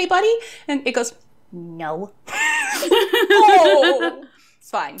 you okay, buddy? And it goes, no. Oh! It's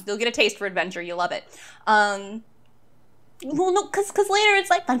fine. You'll get a taste for adventure. You'll love it. Well, no, because later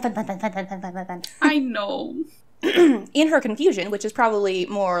it's like, fun. I know. In her confusion, which is probably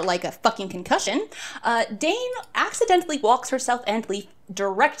more like a fucking concussion, Dane accidentally walks herself and Leaf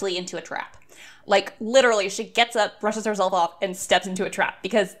directly into a trap. Like, literally, she gets up, brushes herself off, and steps into a trap,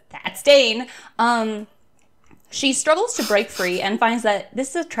 because that's Dane. She struggles to break free and finds that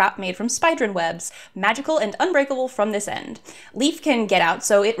this is a trap made from spidrin webs, magical and unbreakable from this end. Leaf can get out,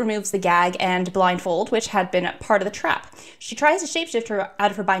 so it removes the gag and blindfold, which had been part of the trap. She tries to shapeshift her out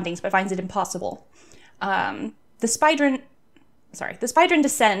of her bindings, but finds it impossible. The spidrin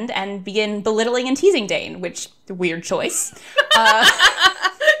descend and begin belittling and teasing Dane, which, weird choice.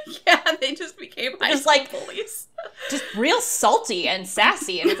 Yeah, they just became high school bullies. Just real salty and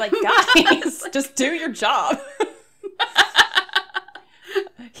sassy, and it's like, guys, just do your job.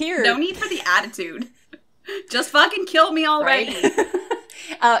 Here, no need for the attitude. Just fucking kill me already.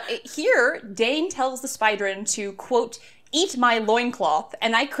 Right? Here, Dane tells the spidrin to, quote, eat my loincloth,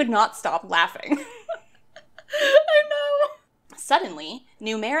 and I could not stop laughing. I know. Suddenly,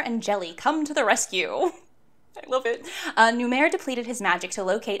 Numair and Jelly come to the rescue. I love it. Numair depleted his magic to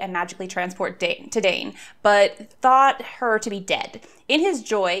locate and magically transport Dane, but thought her to be dead. In his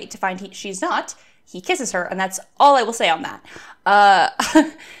joy to find she's not, he kisses her, and that's all I will say on that.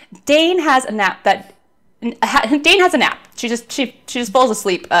 Dane has a nap. Dane has a nap. She just falls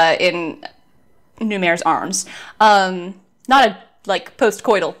asleep in Numair's arms. Not a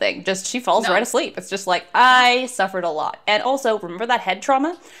post-coital thing. Just she falls right asleep. It's just like, I suffered a lot. And also, remember that head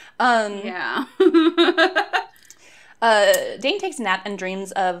trauma? Yeah. Dane takes a nap and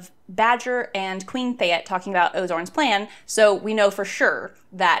dreams of Badger and Queen Fayette talking about Ozorn's plan, so we know for sure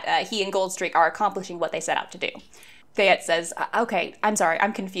that he and Goldstreak are accomplishing what they set out to do. Fayette says, okay, I'm sorry,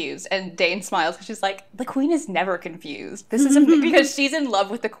 I'm confused. And Dane smiles because she's like, the Queen is never confused. This is because she's in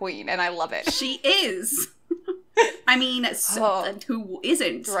love with the Queen, and I love it. She is. I mean, who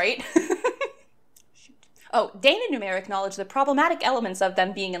isn't? Right? Oh, Dane and Numair acknowledge the problematic elements of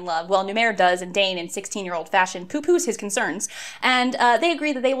them being in love. Well, Numair does, and Dane, in 16-year-old fashion, poo-poos his concerns. And they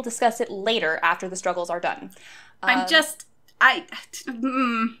agree that they will discuss it later after the struggles are done.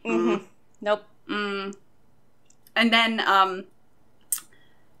 Nope. And then,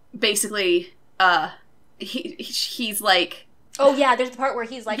 basically, he's like... Oh yeah, there's the part where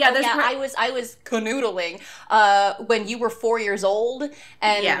he's like, I was canoodling when you were 4 years old,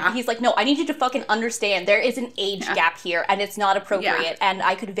 and he's like, no, I need you to fucking understand there is an age gap here, and it's not appropriate, and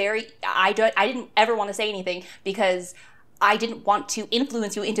I didn't ever want to say anything because I didn't want to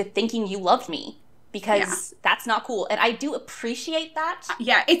influence you into thinking you loved me, because that's not cool, and I do appreciate that.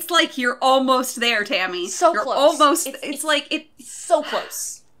 Yeah, it's like you're almost there, Tammy. So you're close. Almost. It's so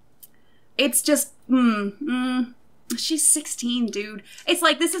close. It's just she's 16, dude. It's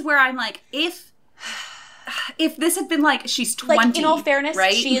like, this is where I'm like, if this had been like, she's 20, like, in all fairness,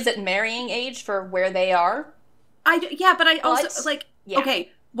 right? She is at marrying age for where they are. Okay,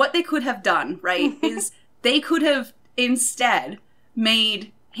 what they could have done, right, is they could have instead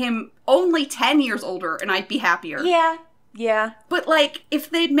made him only 10 years older, and I'd be happier. Yeah. But, like, if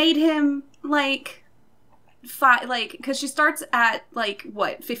they'd made him, like, because she starts at,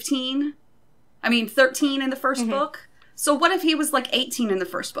 15? 13 in the first book. So what if he was, 18 in the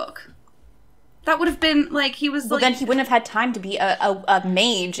first book? That would have been, he was, Well, then he wouldn't have had time to be a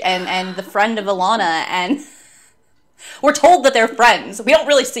mage and the friend of Alana, and... We're told that they're friends. We don't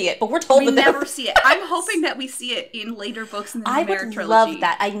really see it, but we're told that they're friends. We never see it. I'm hoping that we see it in later books in the Numair trilogy. I would love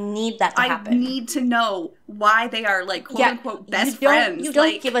that. I need that to happen. I need to know why they are, quote-unquote, best friends. You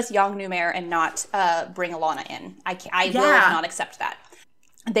don't give us young Numair and not bring Alana in. I will not accept that.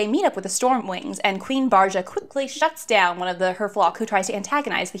 They meet up with the Stormwings, and Queen Barja quickly shuts down one of her flock who tries to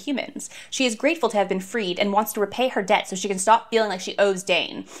antagonize the humans. She is grateful to have been freed and wants to repay her debt so she can stop feeling like she owes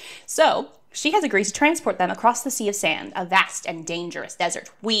Dane. So... she has agreed to transport them across the Sea of Sand, a vast and dangerous desert.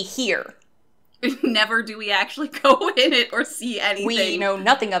 We hear. Never do we actually go in it or see anything. We know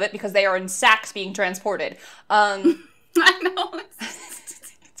nothing of it because they are in sacks being transported. I know.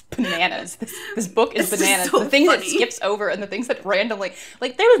 It's bananas. This book is bananas. So the things it skips over and the things that randomly...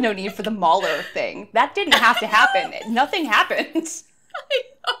 there was no need for the Mauler thing. That didn't have to happen. Nothing happened. I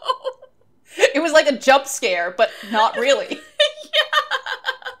know. It was like a jump scare, but not really. Yeah.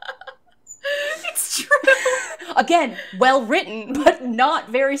 It's true. Again, well written, but not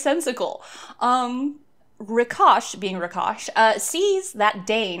very sensical. Rikosh, being Rikosh, sees that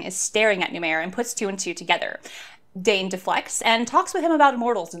Dane is staring at Numair and puts two and two together. Dane deflects and talks with him about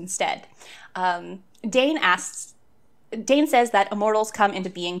Immortals instead. Dane says that Immortals come into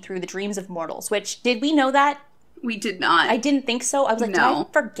being through the dreams of mortals, which, did we know that? We did not. I didn't think so. I was like, no. Did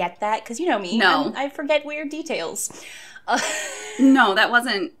I forget that? Because you know me. No. I forget weird details. No, that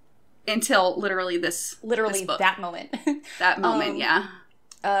wasn't until literally this book. That moment. That moment, yeah.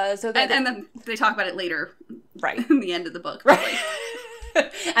 And then they talk about it later. Right. In the end of the book. Right.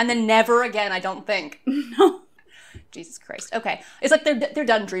 And then never again, I don't think. No. Jesus Christ. Okay. It's like they're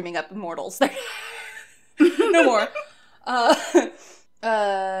done dreaming up Immortals. No more.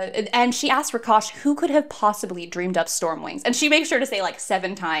 And she asks Rikosh who could have possibly dreamed up Stormwings. And she makes sure to say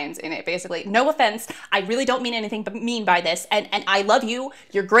 7 times in it, basically. No offense. I really don't mean anything but mean by this. And I love you.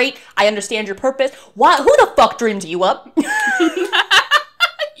 You're great. I understand your purpose. Who the fuck dreamed you up?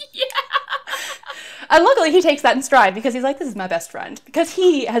 Yeah. And luckily he takes that in stride because he's like, this is my best friend. Because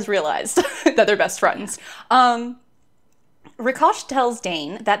he has realized that they're best friends. Rikosh tells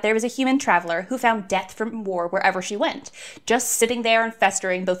Dane that there was a human traveler who found death from war wherever she went, just sitting there and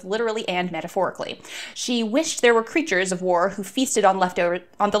festering both literally and metaphorically. She wished there were creatures of war who feasted on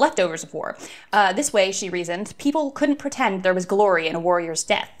the leftovers of war. This way, she reasoned, people couldn't pretend there was glory in a warrior's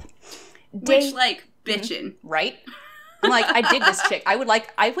death. Which, bitchin'. Right? I'm like, I dig this chick. I would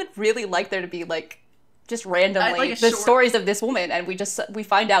really like there to be, just randomly the stories of this woman, and we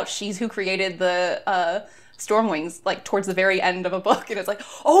find out she's who created the Stormwings towards the very end of a book, and it's like,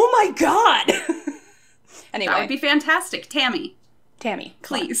 oh my god. Anyway, that would be fantastic. Tammy,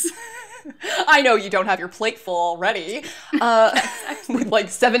 please. I know you don't have your plate full already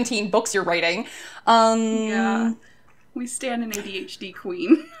with 17 books you're writing. Yeah, we stand an ADHD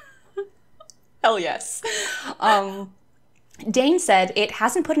queen. Hell yes. Dane said it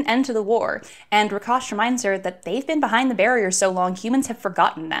hasn't put an end to the war, and Rikosh reminds her that they've been behind the barriers so long humans have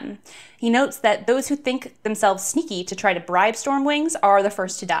forgotten them. He notes that those who think themselves sneaky to try to bribe Stormwings are the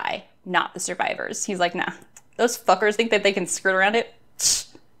first to die, not the survivors. He's like, nah, those fuckers think that they can skirt around it.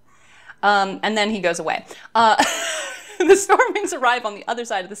 And then he goes away. The Stormwings arrive on the other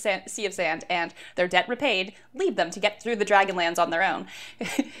side of the Sea of Sand, and their debt repaid, leave them to get through the Dragonlands on their own.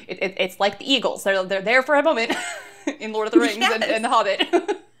 It's like the Eagles. They're there for a moment in Lord of the Rings and The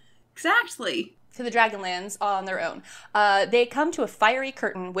Hobbit. Exactly. To the Dragonlands on their own. They come to a fiery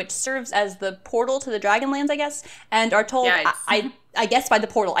curtain, which serves as the portal to the Dragonlands, I guess, and are told, I guess by the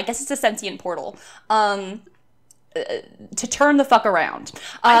portal, I guess it's a sentient portal, to turn the fuck around.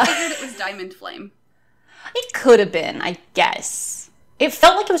 I figured it was Diamond Flame. It could have been, I guess. It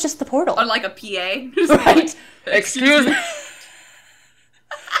felt like it was just the portal. Or like a PA. Right. Excuse me.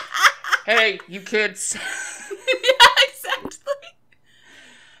 Hey, you kids. Yeah, exactly.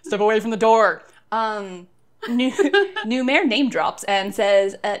 Step away from the door. Numair name drops and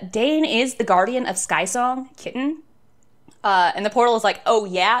says, Dane is the guardian of Skysong, Kitten. And the portal is like, oh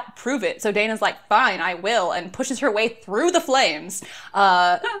yeah, prove it. So Dane is like, fine, I will, and pushes her way through the flames.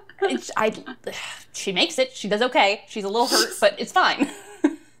 She makes it. She does okay. She's a little hurt, but it's fine.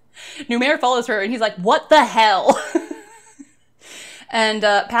 Numair follows her, and he's like, what the hell? And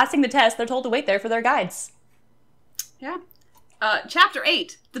passing the test, they're told to wait there for their guides. Yeah. Chapter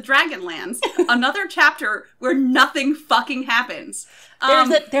 8, The Dragonlands. Another chapter where nothing fucking happens.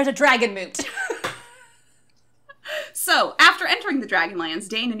 There's a dragon moot. So, after entering the Dragonlands,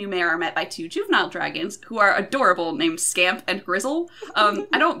 Dane and Numair are met by 2 juvenile dragons who are adorable, named Scamp and Grizzle.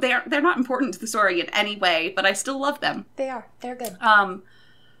 They're not important to the story in any way, but I still love them. They are. They're good.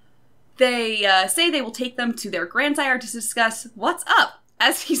 They say they will take them to their grandsire to discuss what's up,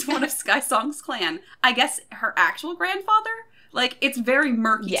 as he's one of Sky Song's clan. I guess her actual grandfather? Like, it's very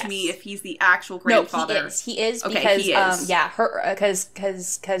murky to me if he's the actual grandfather. No, he is. Because, he is.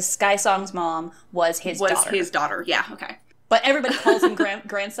 Because Sky Song's mom was his daughter. Was his daughter, yeah, okay. But everybody calls him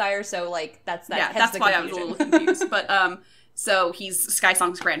grandsire, so, like, that's that. Yeah, that's why I was a little confused. But, so he's Sky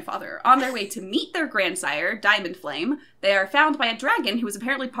Song's grandfather. On their way to meet their grandsire, Diamond Flame, they are found by a dragon who is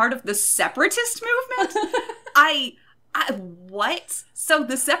apparently part of the Separatist movement. What? So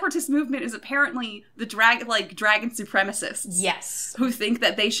the Separatist movement is apparently the dragon supremacists. Yes. Who think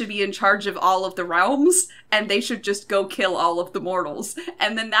that they should be in charge of all of the realms, and they should just go kill all of the mortals.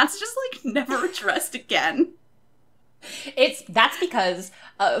 And then that's just, like, never addressed again. That's because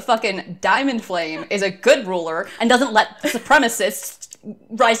fucking Diamond Flame is a good ruler and doesn't let the supremacists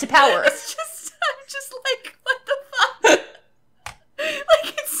rise to power. I'm just like, what the fuck?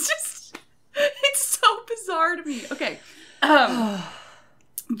 Like, it's so bizarre to me. Okay.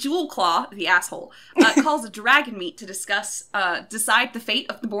 Jewel Claw, the asshole, calls a dragon meet to decide the fate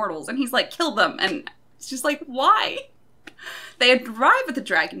of the mortals. And he's like, kill them. And it's just like, why? They arrive at the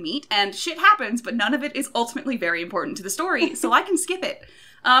dragon meet, and shit happens, but none of it is ultimately very important to the story, so I can skip it.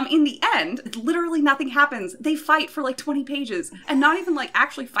 In the end, literally nothing happens. They fight for like 20 pages, and not even like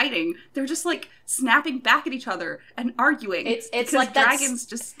actually fighting. They're just like snapping back at each other and arguing. It's like dragons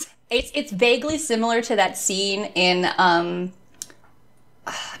just... It's vaguely similar to that scene in,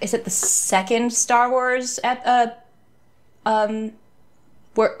 is it the second Star Wars where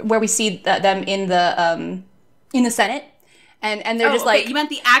we see them in the Senate? And they're just like... You meant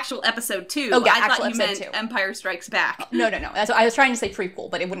the actual episode 2. Oh, yeah, I thought you meant 2. Empire Strikes Back. No. That's what I was trying to say prequel,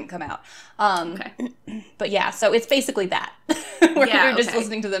 but it wouldn't come out. Okay. But yeah, so it's basically that. Where you're just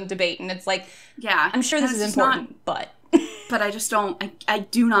listening to them debate, and it's like, yeah, I'm sure this is important, but... But I just don't... I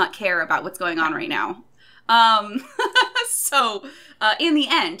do not care about what's going on right now. So, in the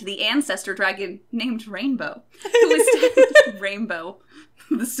end, the ancestor dragon named Rainbow, who is... Rainbow...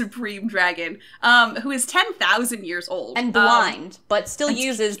 the supreme dragon, who is 10,000 years old. And blind, but still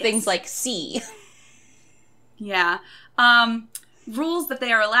uses things like see. Yeah. Rules that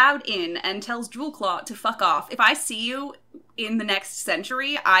they are allowed in and tells Jewelclaw to fuck off. If I see you in the next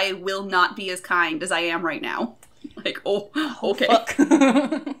century, I will not be as kind as I am right now. Like, okay. Fuck.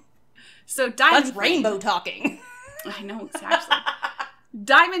 So Diamond That's Rainbow talking. I know, exactly.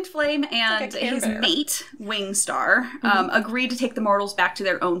 Diamond Flame and his mate, Wingstar, agreed to take the mortals back to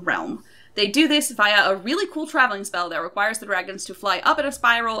their own realm. They do this via a really cool traveling spell that requires the dragons to fly up in a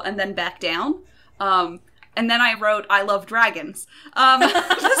spiral and then back down. And then I wrote, I love dragons.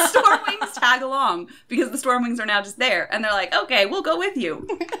 The Stormwings tag along, because the Stormwings are now just there. And they're like, okay, we'll go with you.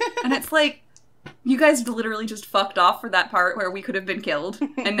 And it's like, you guys literally just fucked off for that part where we could have been killed.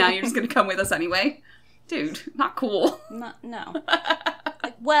 And now you're just going to come with us anyway. Dude, not cool. No.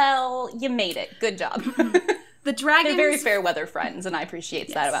 Like, well, you made it. Good job. The dragons... They're very fair weather friends, and I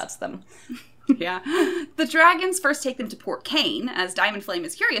appreciate that about them. Yeah. The dragons first take them to Port Cain, as Diamond Flame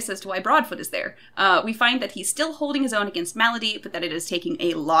is curious as to why Broadfoot is there. We find that he's still holding his own against Malady, but that it is taking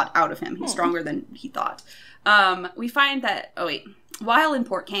a lot out of him. He's stronger than he thought. We find that... While in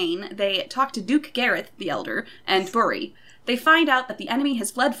Port Cain, they talk to Duke Gareth, the Elder, and Burry. They find out that the enemy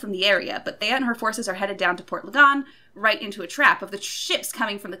has fled from the area, but Thea and her forces are headed down to Port Lagan, right into a trap of the ships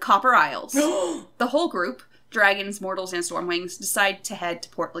coming from the Copper Isles. The whole group, dragons, mortals, and stormwings, decide to head to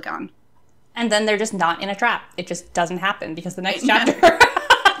Port Lagan. And then they're just not in a trap. It just doesn't happen, because the next chapter,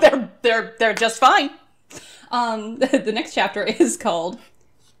 they're just fine. The next chapter is called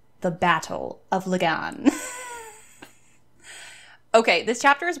The Battle of Lagan. Okay, this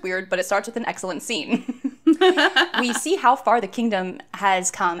chapter is weird, but it starts with an excellent scene. We see how far the kingdom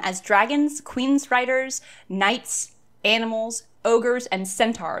has come as dragons, queen's riders, knights, animals, ogres, and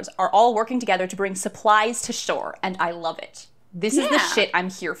centaurs are all working together to bring supplies to shore, and I love it. This is the shit I'm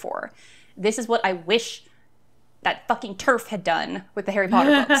here for. This is what I wish that fucking TERF had done with the Harry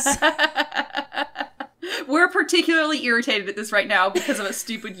Potter books. We're particularly irritated at this right now because of a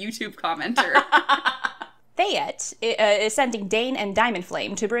stupid YouTube commenter. Fayette is sending Dane and Diamond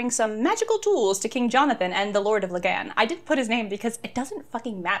Flame to bring some magical tools to King Jonathan and the Lord of Lagan. I didn't put his name because it doesn't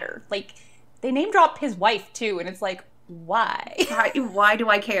fucking matter. Like, they name drop his wife, too, and it's like, why? Why do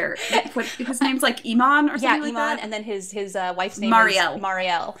I care? His name's like Iman or something like that? Iman, and then his wife's name Marielle. is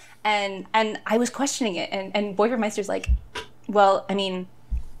Marielle. And I was questioning it, and Boyfriend Meister's like, well, I mean,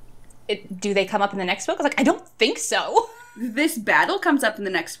 do they come up in the next book? I was like, I don't think so. This battle comes up in the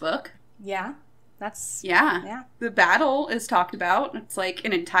next book. Yeah. That's... Yeah. The battle is talked about. It's like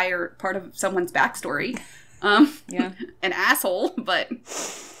an entire part of someone's backstory. Yeah. An asshole, but...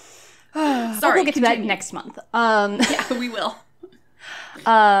 Sorry, we'll get to that next month. Yeah, we will.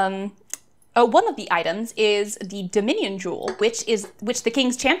 One of the items is the Dominion Jewel, which the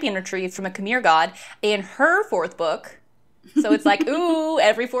King's Champion retrieved from a Khmer god in her 4th book. So it's like, ooh,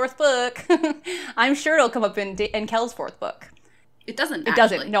 every 4th book. I'm sure it'll come up in Kel's 4th book. It doesn't. It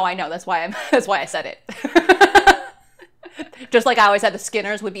doesn't. No, I know. That's why I said it. Just like I always said, the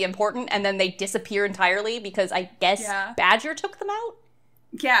Skinners would be important, and then they disappear entirely because I guess Badger took them out.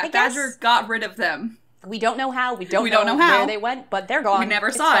 Yeah, Badger got rid of them. We don't know how. We don't know where they went, but they're gone. We never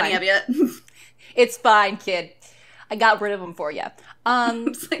saw any of it. It's fine, kid. I got rid of them for you.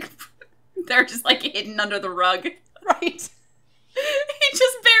 It's like they're just like hidden under the rug. Right. He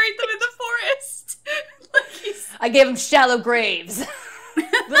just buried them in the forest. I gave him shallow graves.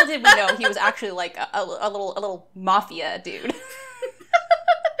 Little did we know he was actually like a little mafia dude.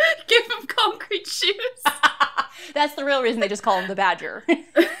 Give him concrete shoes. That's the real reason they just call him the Badger.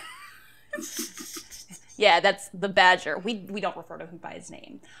 Yeah, that's the Badger. We don't refer to him by his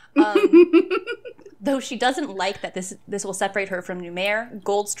name. Though she doesn't like that this will separate her from Numair,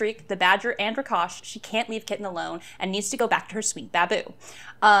 Goldstreak, the Badger, and Rakosh, she can't leave Kitten alone and needs to go back to her sweet Babu.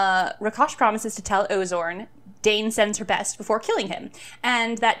 Rakosh promises to tell Ozorn Dane sends her best before killing him,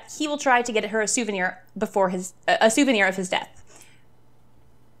 and that he will try to get her a souvenir of his death.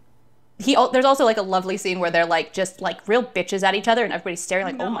 There's also like a lovely scene where they're like just like real bitches at each other and everybody's staring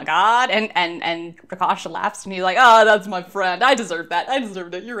like, oh my god, and Rakosh laughs and he's like, oh, that's my friend. I deserve that. I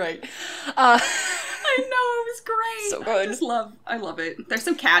deserved it. You're right. I know, it was great. So good. I love it. They're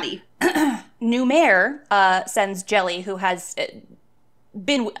so catty. Numair sends Jelly, who has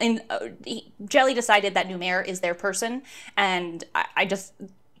been in... Jelly decided that Numair is their person, and I just...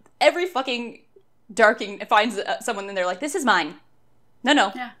 Every fucking Darking finds someone and they're like, this is mine.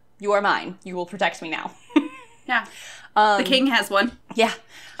 No. Yeah. You are mine. You will protect me now. Yeah. The king has one. Yeah.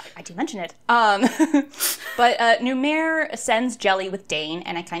 I do mention it. But Numair sends Jelly with Dane,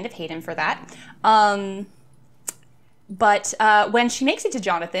 and I kind of hate him for that. But when she makes it to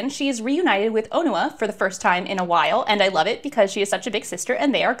Jonathan, she is reunited with Onua for the first time in a while, and I love it because she is such a big sister,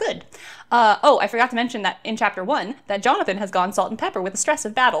 and they are good. I forgot to mention that in Chapter 1, that Jonathan has gone salt and pepper with the stress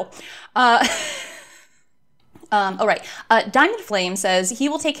of battle. Diamond Flame says he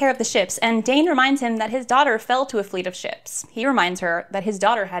will take care of the ships, and Dane reminds him that his daughter fell to a fleet of ships. He reminds her that his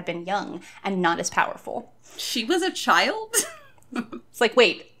daughter had been young and not as powerful. She was a child? It's like,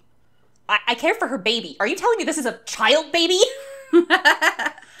 wait, I care for her baby. Are you telling me this is a child baby? She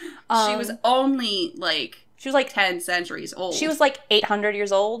was only she was like 10 centuries old. She was like 800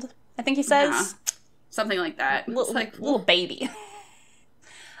 years old, I think he says. Yeah, something like that. It's like little baby.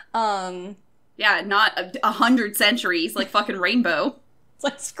 Yeah, not 100 centuries, like fucking Rainbow. It's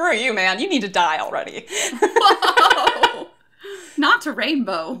like, screw you, man. You need to die already. Whoa! Not to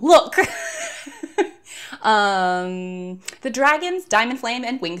Rainbow. Look. The dragons, Diamond Flame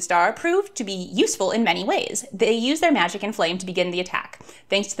and Wingstar, proved to be useful in many ways. They use their magic and flame to begin the attack.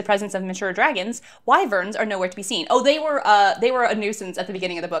 Thanks to the presence of mature dragons, wyverns are nowhere to be seen. Oh, they were a nuisance at the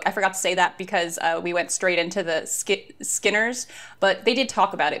beginning of the book. I forgot to say that because we went straight into the Skinners, but they did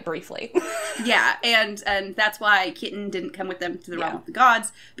talk about it briefly. Yeah, and that's why Kitten didn't come with them to the realm of the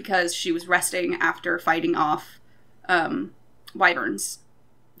gods, because she was resting after fighting off wyverns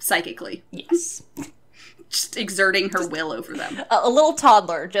psychically. Yes. Just exerting her will over them. A little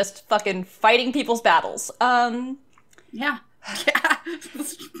toddler just fucking fighting people's battles. Yeah.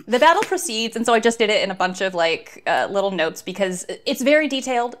 The battle proceeds, and so I just did it in a bunch of little notes because it's very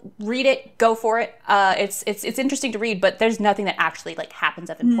detailed. Read it, go for it. It's interesting to read, but there's nothing that actually happens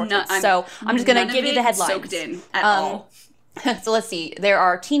of importance. So I'm just gonna give you the headlines. Soaked in at all. So let's see. There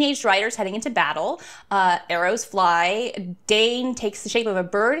are teenage riders heading into battle. Arrows fly. Dane takes the shape of a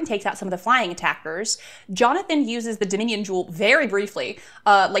bird and takes out some of the flying attackers. Jonathan uses the Dominion Jewel very briefly,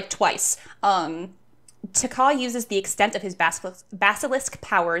 twice. Taka uses the extent of his basilisk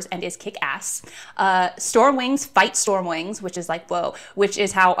powers and is kick-ass. Stormwings fight Stormwings, which is whoa. Which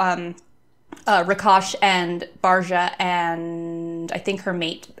is how Rakosh and Barja and I think her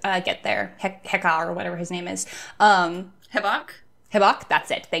mate get there. Heka or whatever his name is. Hebok,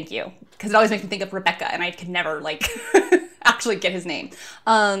 that's it. Thank you. Because it always makes me think of Rebecca, and I could never, actually get his name.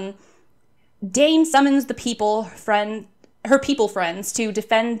 Dane summons her people friends to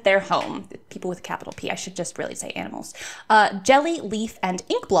defend their home. People with a capital P. I should just really say animals. Jelly, Leaf, and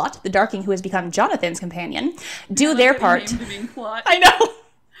Inkblot, the Darking who has become Jonathan's companion, do their part. Inkblot. I know.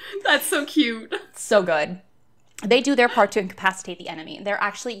 That's so cute. So good. They do their part to incapacitate the enemy. They're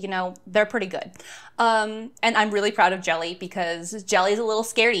actually, they're pretty good. And I'm really proud of Jelly because Jelly's a little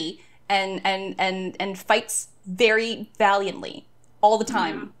scaredy and fights very valiantly all the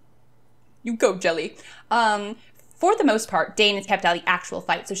time. Mm-hmm. You go, Jelly. For the most part, Dane is kept out of the actual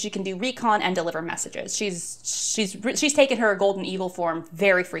fight, so she can do recon and deliver messages. She's taken her golden eagle form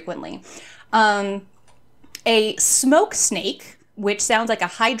very frequently. A smoke snake, which sounds like a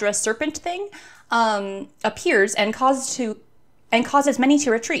Hydra serpent thing, appears and causes many to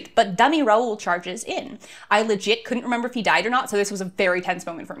retreat, but dummy Raoul charges in. I legit couldn't remember if he died or not, so this was a very tense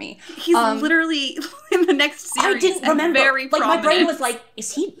moment for me. He's literally in the next series. I didn't remember. Very prominent. My brain was like,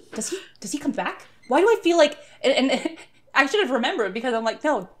 does he come back? Why do I feel like, and I should have remembered because I'm like,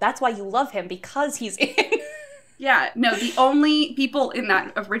 no, that's why you love him, because he's in. Yeah, no, the only people in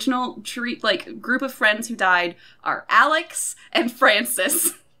that original group of friends who died are Alex and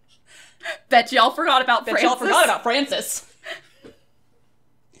Francis. Bet y'all forgot about Francis.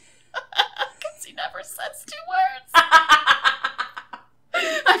 Because he never says 2 words.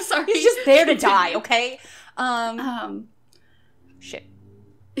 I'm sorry. He's just there to die, okay? Shit.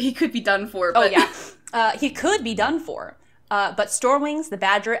 He could be done for, but... Oh, yeah. He could be done for. But Stormwings, the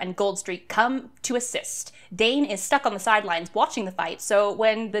Badger, and Goldstreak come to assist. Dane is stuck on the sidelines watching the fight, so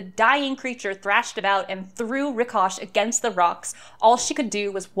when the dying creature thrashed about and threw Rikosh against the rocks, all she could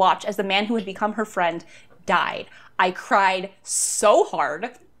do was watch as the man who had become her friend died. I cried so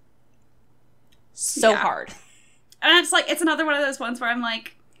hard. So hard. And it's another one of those ones where I'm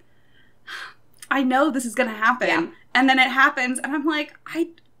like, I know this is going to happen. Yeah. And then it happens, and I'm like,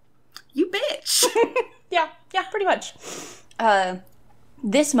 you bitch. Yeah, pretty much.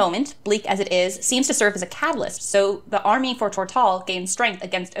 This moment, bleak as it is, seems to serve as a catalyst, so the army for Tortall gains strength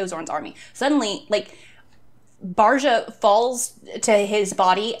against Ozorn's army. Suddenly, Barja falls to his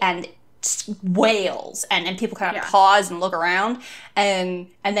body and wails, and people kind of pause and look around, and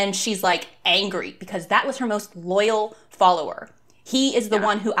then she's, angry, because that was her most loyal follower. He is the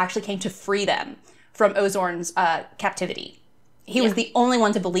one who actually came to free them from Ozorn's captivity. He was the only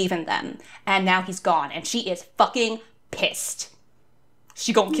one to believe in them, and now he's gone, and she is fucking pissed.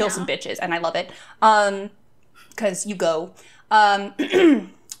 She gonna kill some bitches, and I love it. 'Cause you go.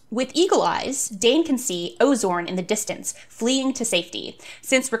 With eagle eyes, Dane can see Ozorn in the distance, fleeing to safety.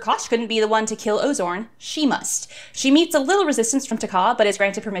 Since Rikosh couldn't be the one to kill Ozorn, she must. She meets a little resistance from Taka, but is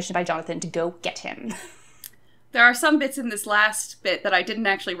granted permission by Jonathan to go get him. There are some bits in this last bit that I didn't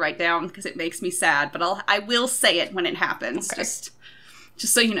actually write down because it makes me sad, but I will say it when it happens, okay.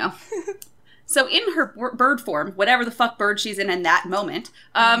 Just so you know. So in her bird form, whatever the fuck bird she's in that moment,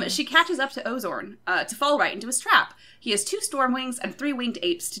 she catches up to Ozorn to fall right into his trap. He has 2 storm wings and 3 winged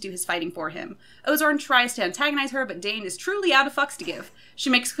apes to do his fighting for him. Ozorn tries to antagonize her, but Dane is truly out of fucks to give.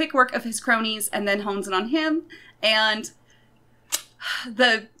 She makes quick work of his cronies and then hones in on him, and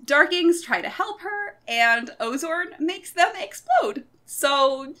the Darkings try to help her, and Ozorn makes them explode.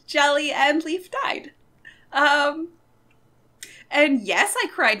 So Jelly and Leaf died. And yes, I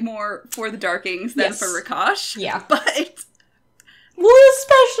cried more for the Darkings than for Rikosh. Yeah. But... Well,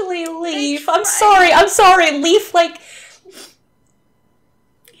 especially Leaf. I'm sorry. Leaf, He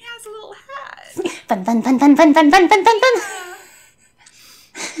has a little hat. Fun.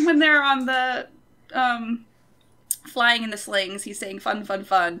 When they're on the, flying in the slings, he's saying fun.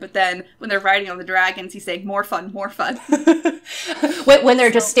 But then when they're riding on the dragons, he's saying more fun. When they're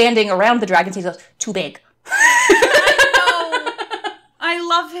just standing around the dragons, he goes, too big. I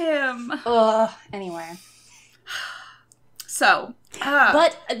love him. Anyway. So.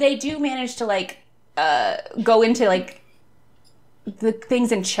 But they do manage to, go into, the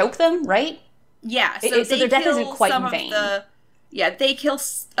things and choke them, right? Yeah. So their death isn't quite in vain. They kill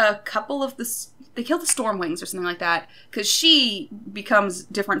a couple of they kill the storm wings or something like that, because she becomes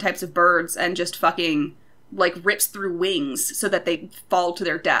different types of birds and just fucking, rips through wings so that they fall to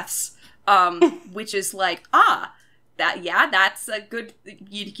their deaths. Which is that's a good,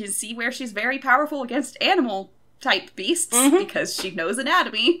 you can see where she's very powerful against animal type beasts, because she knows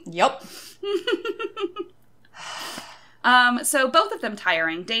anatomy. Yep. So both of them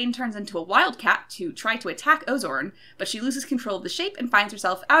tiring, Dane turns into a wildcat to try to attack Ozorn, but she loses control of the shape and finds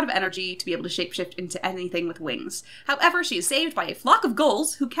herself out of energy to be able to shapeshift into anything with wings. However, she is saved by a flock of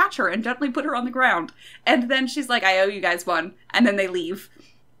gulls who catch her and gently put her on the ground. And then she's like, I owe you guys one. And then they leave.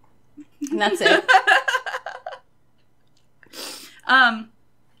 And that's it.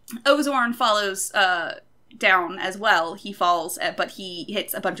 Ozorn follows down as well. He falls, but he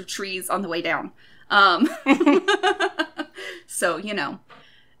hits a bunch of trees on the way down. So,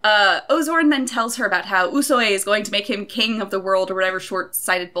 Ozorn then tells her about how Usoe is going to make him king of the world or whatever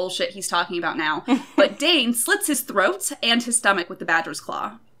short-sighted bullshit he's talking about now. But Dane slits his throat and his stomach with the badger's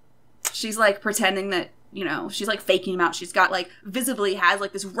claw. She's, like, pretending that, you know, she's, like, faking him out. She's got, like, visibly has,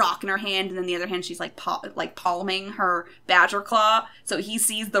 like, this rock in her hand, and then the other hand she's, like, palming her badger claw. So he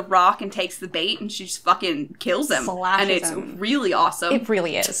sees the rock and takes the bait, and she just fucking kills him. Slashes and it's him. really awesome. It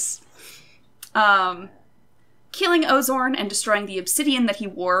really is. Killing Ozorn and destroying the obsidian that he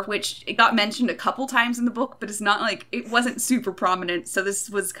wore, which it got mentioned a couple times in the book, but it's not like, it wasn't super prominent, so this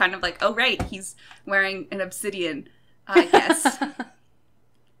was kind of like, oh right, he's wearing an obsidian, I guess.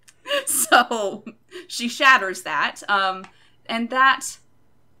 So, she shatters that, and that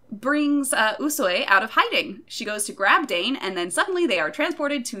brings Usoe out of hiding. She goes to grab Dane, and then suddenly they are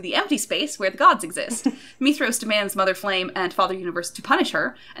transported to the empty space where the gods exist. Mithros demands Mother Flame and Father Universe to punish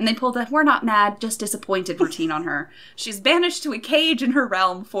her, and they pull the "we're not mad, just disappointed" routine on her. She's banished to a cage in her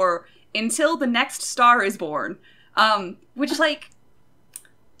realm for until the next star is born. Which, like,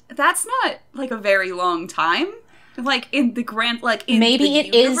 that's not, like, a very long time. Like, in the grand, like, in maybe the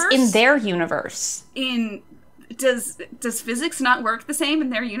it universe, is in their universe. Does physics not work the same in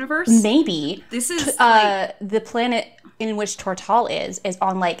their universe? Maybe. This is the planet in which Tortall is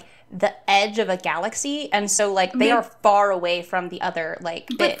on, like, the edge of a galaxy, and so, like, they are far away from the other, like,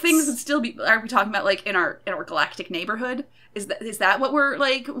 bits. But things would still be. Are we talking about, like, in our galactic neighborhood? Is that what we're,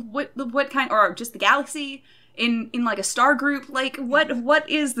 like, what kind, or just the galaxy in like a star group? Like, what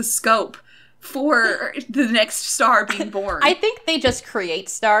is the scope for the next star being born? I think they just create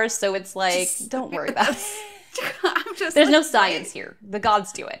stars, so it's like, don't worry about it. There's like, no science here. The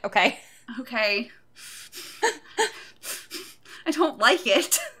gods do it, okay? Okay. I don't like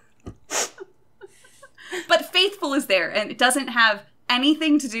it. But Faithful is there, and it doesn't have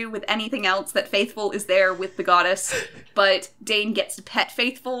anything to do with anything else that Faithful is there with the goddess, but Dane gets to pet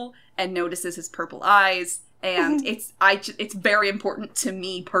Faithful and notices his purple eyes, and it's very important to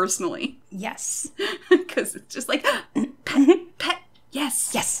me personally. Yes. Because it's just like, pet,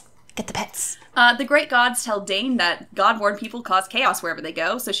 yes. Yes. Get the pets. The great gods tell Dane that god-born people cause chaos wherever they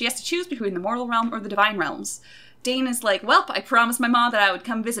go, so she has to choose between the mortal realm or the divine realms. Dane is like, well, I promised my mom that I would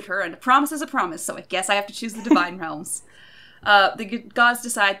come visit her, and a promise is a promise, so I guess I have to choose the divine realms. The gods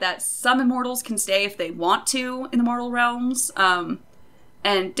decide that some immortals can stay if they want to in the mortal realms,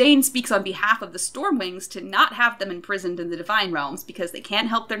 and Dane speaks on behalf of the Stormwings to not have them imprisoned in the divine realms because they can't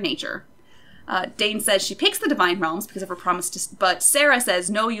help their nature. Dane says she picks the divine realms because of her promise to, but Sarah says,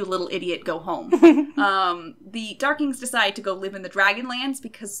 no, you little idiot, go home. The Darkings decide to go live in the Dragonlands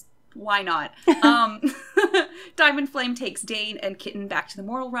because why not? Diamond Flame takes Dane and Kitten back to the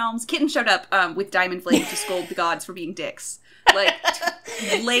mortal realms. Kitten showed up with Diamond Flame to scold the gods for being dicks. Like,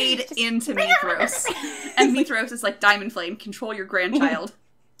 laid into Mithros. And Mithros is like, Diamond Flame, control your grandchild.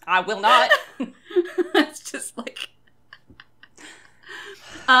 I will not. It's just like...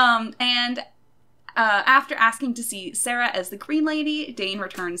 after asking to see Sarah as the Green Lady, Dane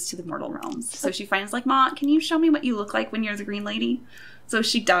returns to the mortal realms. So she finds like, Ma, can you show me what you look like when you're the Green Lady? So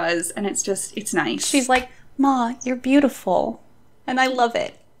she does, and it's nice. She's like, Ma, you're beautiful. And I love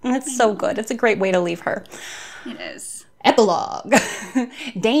it. And it's so good. It's a great way to leave her. It is. Epilogue.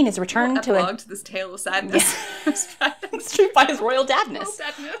 Dane is returned to this tale of sadness. It's true by his royal dadness.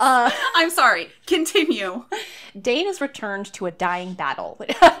 I'm sorry. Continue. Dane is returned to a dying battle.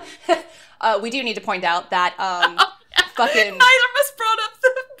 We do need to point out that fucking neither of us brought up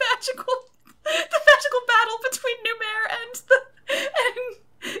the magical battle between Numair and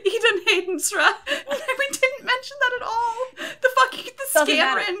Eden Haydensra. We didn't mention that at all. The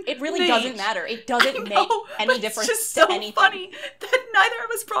Scammrin. It really doesn't matter. It doesn't make any difference. It's just so to anything. funny that neither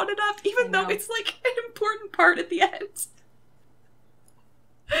of us brought it up, even though it's like an important part at the end.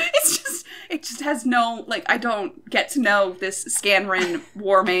 It just has no, like, I don't get to know this Scanrin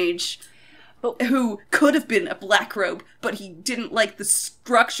war mage who could have been a black robe, but he didn't like the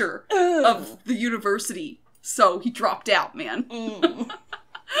structure of the university, so he dropped out, man.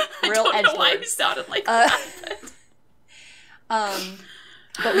 I don't know why he sounded like that.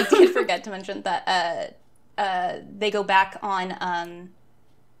 But we did forget to mention that they go back on,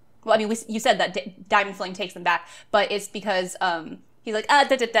 well, I mean, you said that Diamond Flame takes them back, but it's because he's like,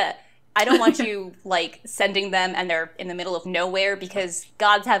 I don't want you, like, sending them and they're in the middle of nowhere because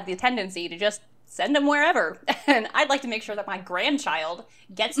gods have the tendency to just send them wherever. And I'd like to make sure that my grandchild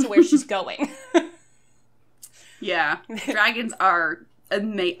gets to where she's going. Yeah. Dragons are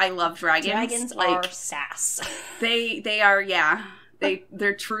I love dragons. Dragons are sass. They are, yeah.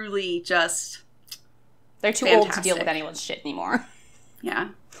 They're truly just They're too fantastic. old to deal with anyone's shit anymore. Yeah.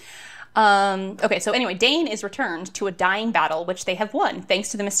 Okay, so anyway, Dane is returned to a dying battle, which they have won, thanks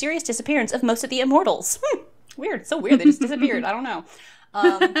to the mysterious disappearance of most of the Immortals. Weird. So weird. They just disappeared. I don't know.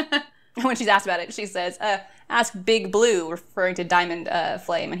 When she's asked about it, she says, ask Big Blue, referring to Diamond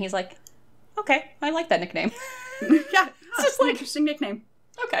Flame. And he's like, okay, I like that nickname. Yeah, it's just like interesting nickname.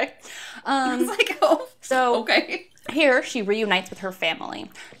 Okay. It's like, oh, so okay. Here, she reunites with her family.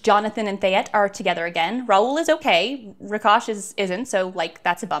 Jonathan and Thayette are together again. Raoul is okay. Rakash isn't, so, like,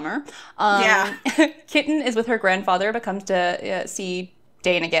 that's a bummer. Yeah. Kitten is with her grandfather, but comes to see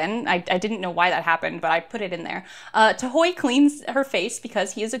Dane again. I didn't know why that happened, but I put it in there. Tahoy cleans her face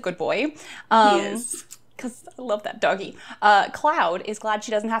because he is a good boy. He is. Because I love that doggy. Cloud is glad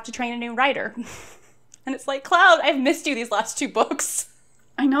she doesn't have to train a new writer. And it's like, Cloud, I've missed you these last 2 books.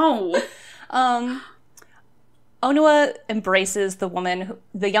 I know. Onua embraces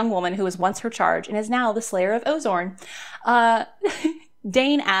the young woman who was once her charge and is now the slayer of Ozorn.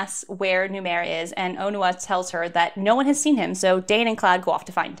 Dane asks where Numair is, and Onua tells her that no one has seen him, so Dane and Cloud go off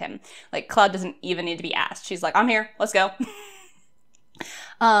to find him. Like, Cloud doesn't even need to be asked. She's like, I'm here, let's go.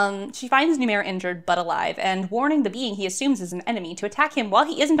 She finds Numair injured but alive, and warning the being he assumes is an enemy to attack him while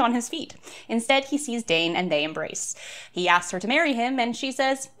he isn't on his feet. Instead, he sees Dane and they embrace. He asks her to marry him, and she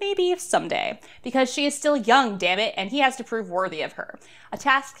says, maybe someday, because she is still young, damn it, and he has to prove worthy of her. A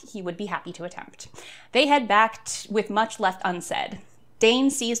task he would be happy to attempt. They head back with much left unsaid.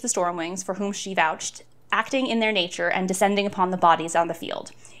 Dane sees the Stormwings, for whom she vouched, acting in their nature and descending upon the bodies on the field.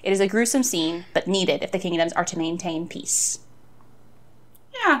 It is a gruesome scene, but needed if the kingdoms are to maintain peace.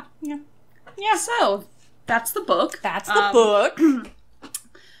 Yeah. So, that's the book. That's the book.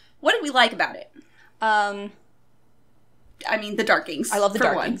 What did we like about it? I mean, the Darkings. I love the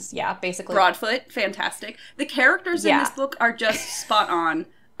Darkings. Yeah, basically. Broadfoot, fantastic. The characters in this book are just spot on.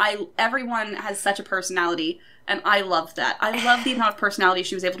 Everyone has such a personality, and I love that. I love the amount of personality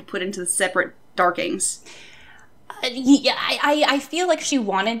she was able to put into the separate Darkings. Yeah, I feel like she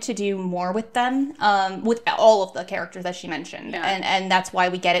wanted to do more with them, with all of the characters that she mentioned, and that's why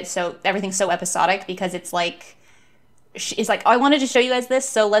we get it. So everything's so episodic because it's like, it's like, oh, I wanted to show you guys this,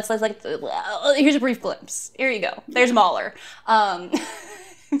 so let's like, here's a brief glimpse. Here you go. There's Mahler.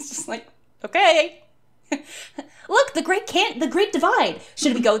 It's just like, okay, look, the Great Divide.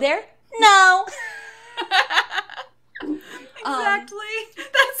 Should we go there? No. Exactly.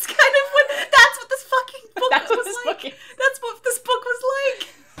 That's what this fucking book was like. That's what this book was like.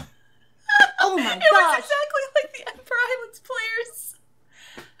 Oh my gosh. It was exactly like the Emperor Islands players.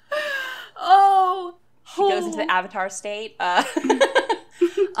 Oh. She goes into the Avatar state.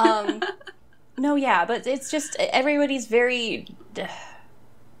 No, yeah, but it's just, everybody's very,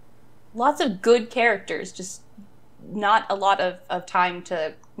 lots of good characters, just not a lot of time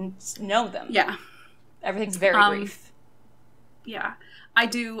to know them. Yeah. Everything's very brief. Yeah.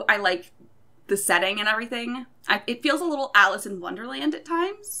 I like the setting and everything. It feels a little Alice in Wonderland at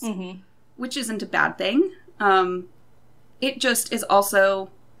times, which isn't a bad thing. It just is also,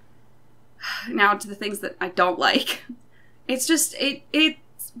 now to the things that I don't like, it's just, it's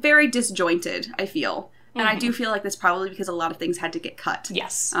very disjointed, I feel. And I do feel like that's probably because a lot of things had to get cut.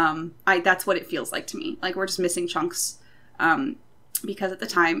 Yes. That's what it feels like to me. Like, we're just missing chunks. Because at the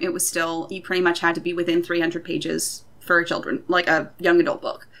time, it was still, you pretty much had to be within 300 pages for children, like a young adult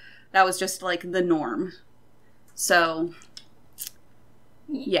book. That was just, like, the norm. So,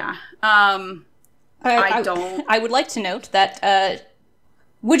 yeah. I would like to note that,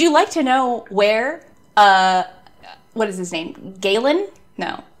 would you like to know where, what is his name? Galen?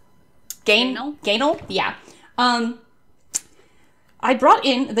 No. Gainel? Yeah. I brought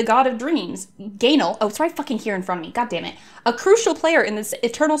in the God of Dreams, Gainel. Oh, it's right fucking here in front of me. God damn it. A crucial player in this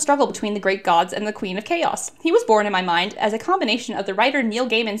eternal struggle between the great gods and the Queen of Chaos. He was born in my mind as a combination of the writer Neil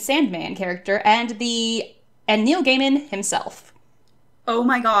Gaiman's Sandman character and Neil Gaiman himself. Oh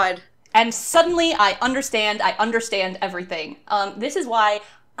my god. And suddenly I understand everything. This is why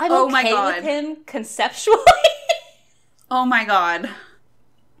I'm okay with him conceptually. Oh my god.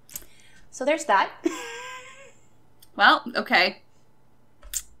 So there's that. Well, okay.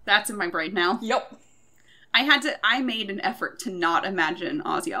 That's in my brain now. Yep. I made an effort to not imagine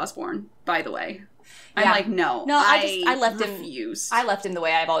Ozzy Osbourne, by the way. Yeah. I'm like, no. No, I left refuse. I left him the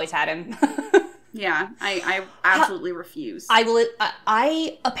way I've always had him. Yeah, I absolutely refuse.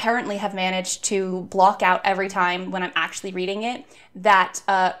 I apparently have managed to block out every time when I'm actually reading it that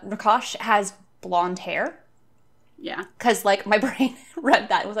Rakash has blonde hair. Yeah. Because, like, my brain read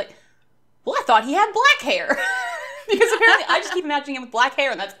that and was like, well, I thought he had black hair. Because apparently I just keep imagining him with black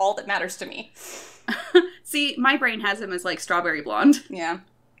hair, and that's all that matters to me. See, my brain has him as, like, strawberry blonde. Yeah.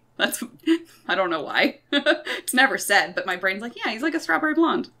 I don't know why. It's never said, but my brain's like, yeah, he's like a strawberry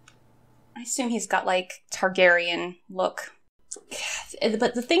blonde. I assume he's got, like, Targaryen look.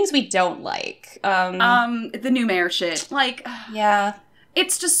 But the things we don't like. The new mayor shit. Like, yeah.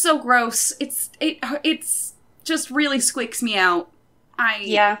 It's just so gross. It's just really squeaks me out.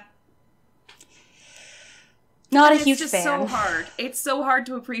 Yeah. Not a huge fan. It's just so hard. It's so hard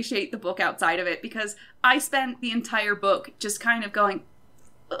to appreciate the book outside of it because I spent the entire book just kind of going,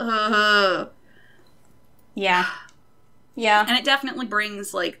 ugh. Yeah. Yeah. And it definitely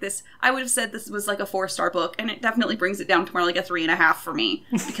brings, like, this... I would have said this was, like, a 4-star book, and it definitely brings it down to more like a 3.5 for me.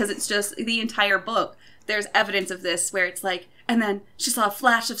 Because it's just, the entire book, there's evidence of this where it's like, and then she saw a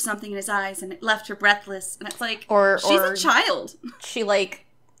flash of something in his eyes, and it left her breathless. And it's like, she's a child. She, like,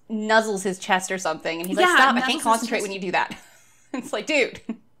 nuzzles his chest or something, and he's like, stop, I can't concentrate when you do that. It's like, dude.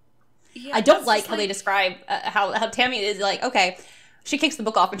 Yeah, I don't like how they describe how Tammy is like, okay... She kicks the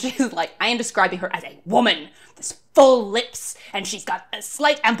book off and she's like, I am describing her as a woman. This full lips, and she's got a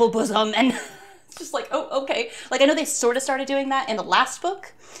slight ample bosom, and it's just like, oh, okay. Like, I know they sort of started doing that in the last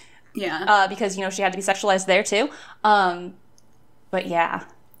book. Yeah. Because, you know, she had to be sexualized there, too. But, yeah.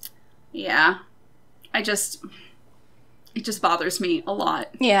 Yeah. It just bothers me a lot.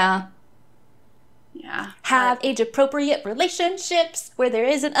 Yeah. Yeah. Have age-appropriate relationships where there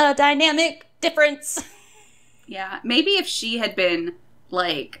isn't a dynamic difference. Yeah, maybe if she had been,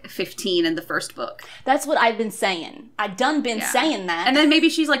 like, 15 in the first book. That's what I've been saying. I've been saying that. And then maybe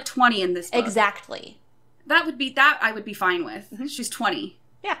she's, like, 20 in this book. Exactly. That I would be fine with. Mm-hmm. She's 20.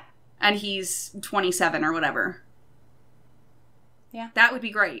 Yeah. And he's 27 or whatever. Yeah. That would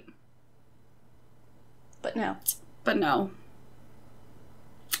be great. But no.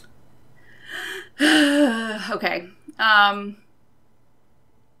 Okay.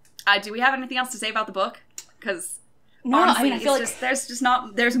 Do we have anything else to say about the book? Because honestly, I mean, I feel like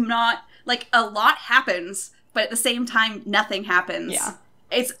there's not like a lot happens, but at the same time, nothing happens. Yeah,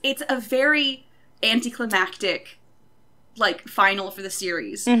 it's a very anticlimactic like final for the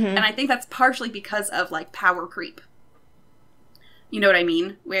series, and I think that's partially because of like power creep. You know what I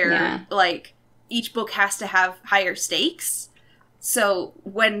mean? Where like each book has to have higher stakes. So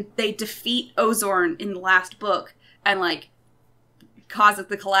when they defeat Ozorn in the last book and like causes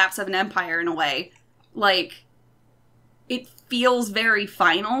the collapse of an empire in a way. Like, it feels very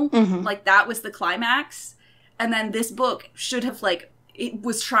final. Mm-hmm. Like, that was the climax. And then this book should have, like, it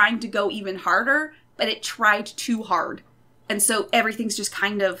was trying to go even harder, but it tried too hard. And so everything's just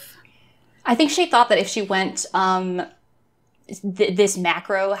kind of... I think she thought that if she went this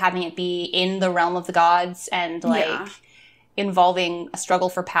macro, having it be in the realm of the gods and, like, involving a struggle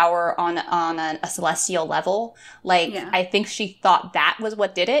for power on a celestial level, like, I think she thought that was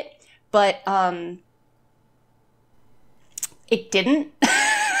what did it. But, it didn't.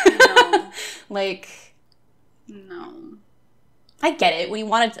 No. Like... No. I get it. We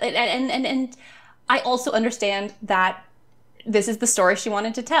wanted... And I also understand that this is the story she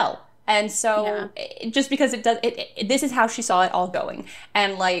wanted to tell. And so, just because it does... this is how she saw it all going.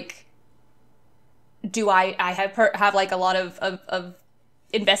 And, like... Do I have like, a lot of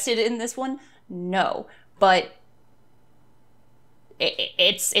invested in this one? No. But...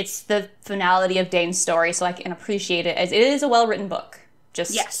 It's the finality of Dane's story, so I can appreciate it as it is a well-written book.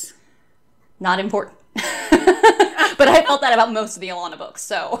 Just not important. But I felt that about most of the Alana books,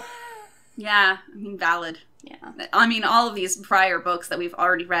 so... Yeah, I mean, valid. Yeah. I mean, all of these prior books that we've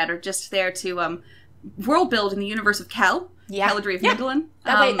already read are just there to world build in the universe of Kel. Yeah. Caladry of Midland.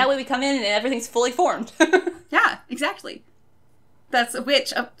 That way we come in and everything's fully formed. Yeah, exactly. That's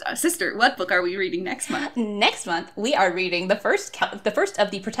which sister. What book are we reading next month? Next month we are reading the first of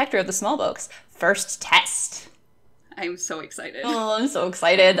the Protector of the Small Books, First Test. I'm so excited. Oh, I'm so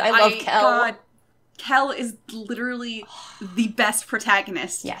excited! I love Kel. God, Kel is literally the best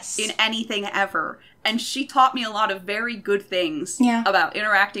protagonist in anything ever, and she taught me a lot of very good things about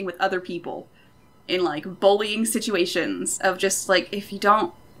interacting with other people in like bullying situations. Of just like if you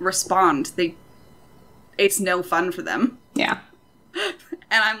don't respond, it's no fun for them. Yeah.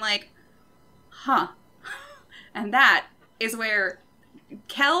 And I'm like, huh. And that is where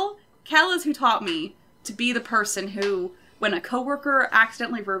Kel is who taught me to be the person who, when a coworker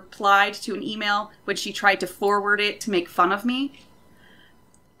accidentally replied to an email when she tried to forward it to make fun of me,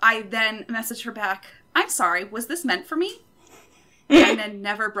 I then messaged her back, I'm sorry, was this meant for me? And then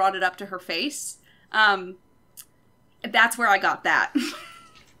never brought it up to her face. That's where I got that.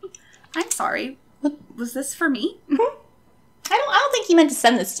 I'm sorry. Was this for me? I don't think you meant to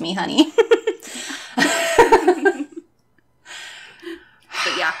send this to me, honey.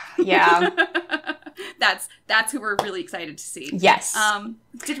 But yeah. Yeah. That's who we're really excited to see. Yes.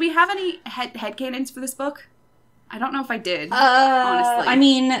 Did we have any headcanons for this book? I don't know if I did, honestly. I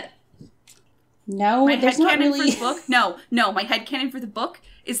mean, No, My there's not headcanon really... for the book. No. My headcanon for the book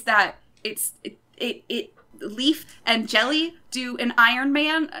is that it Leaf and Jelly do an Iron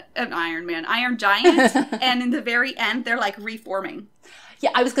Giant, and in the very end, they're like reforming.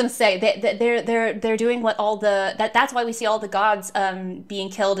 Yeah, I was gonna say they're doing what all the that's why we see all the gods being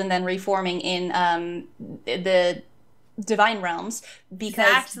killed and then reforming in the divine realms,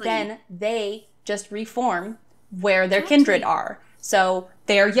 because then they just reform where their kindred are. So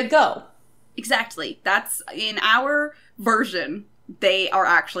there you go. Exactly. That's in our version. They are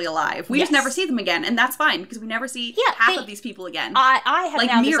actually alive. We just never see them again, and that's fine because we never see half of these people again. I have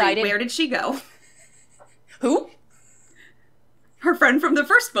now Miri, decided. Where did she go? Who? Her friend from the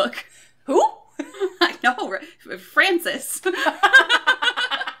first book. Who? I know, Francis.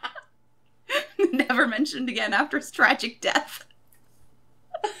 Never mentioned again after his tragic death.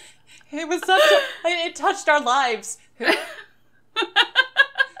 It was it touched our lives.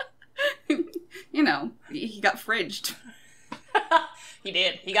 You know, he got fridged. He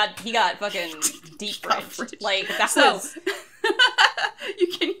did. He got fucking deep fridged. Like, that was... You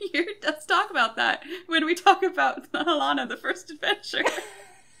can hear us talk about that when we talk about Alana, the first adventure.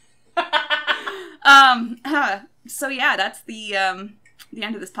 So yeah, that's the end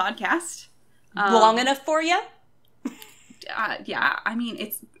of this podcast. Long enough for you? Yeah, I mean,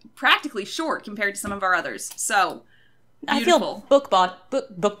 it's practically short compared to some of our others. So, beautiful. I feel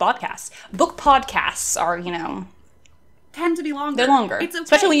book podcasts are, you know... tend to be longer. They're longer. It's okay,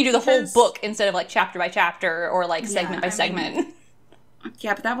 especially when you do the whole book instead of like chapter by chapter or like segment by segment.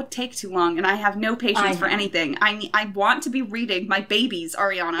 Yeah, but that would take too long, and I have no patience for anything. I want to be reading my babies,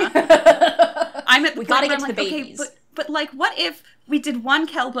 Ariana. I'm at the we point gotta where get I'm to like, the babies. Okay, but like, what if we did one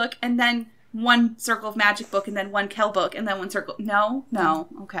Kel book and then one Circle of Magic book and then one Kel book and then one Circle? No,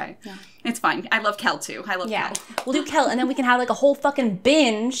 okay, no. It's fine. I love Kel too. I love Kel. We'll do Kel, and then we can have like a whole fucking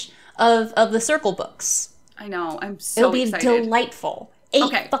binge of the Circle books. I know. I'm so excited. It'll be delightful.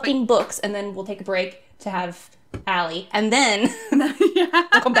 8 fucking books, and then we'll take a break to have Allie, and then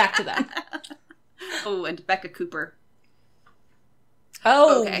we'll come back to them. Oh, and Becca Cooper.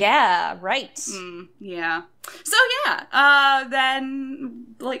 Oh, yeah, right. Yeah. So, yeah,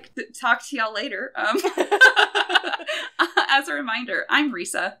 then, like, talk to y'all later. As a reminder, I'm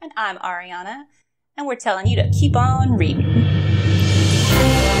Risa. And I'm Ariana, and we're telling you to keep on reading.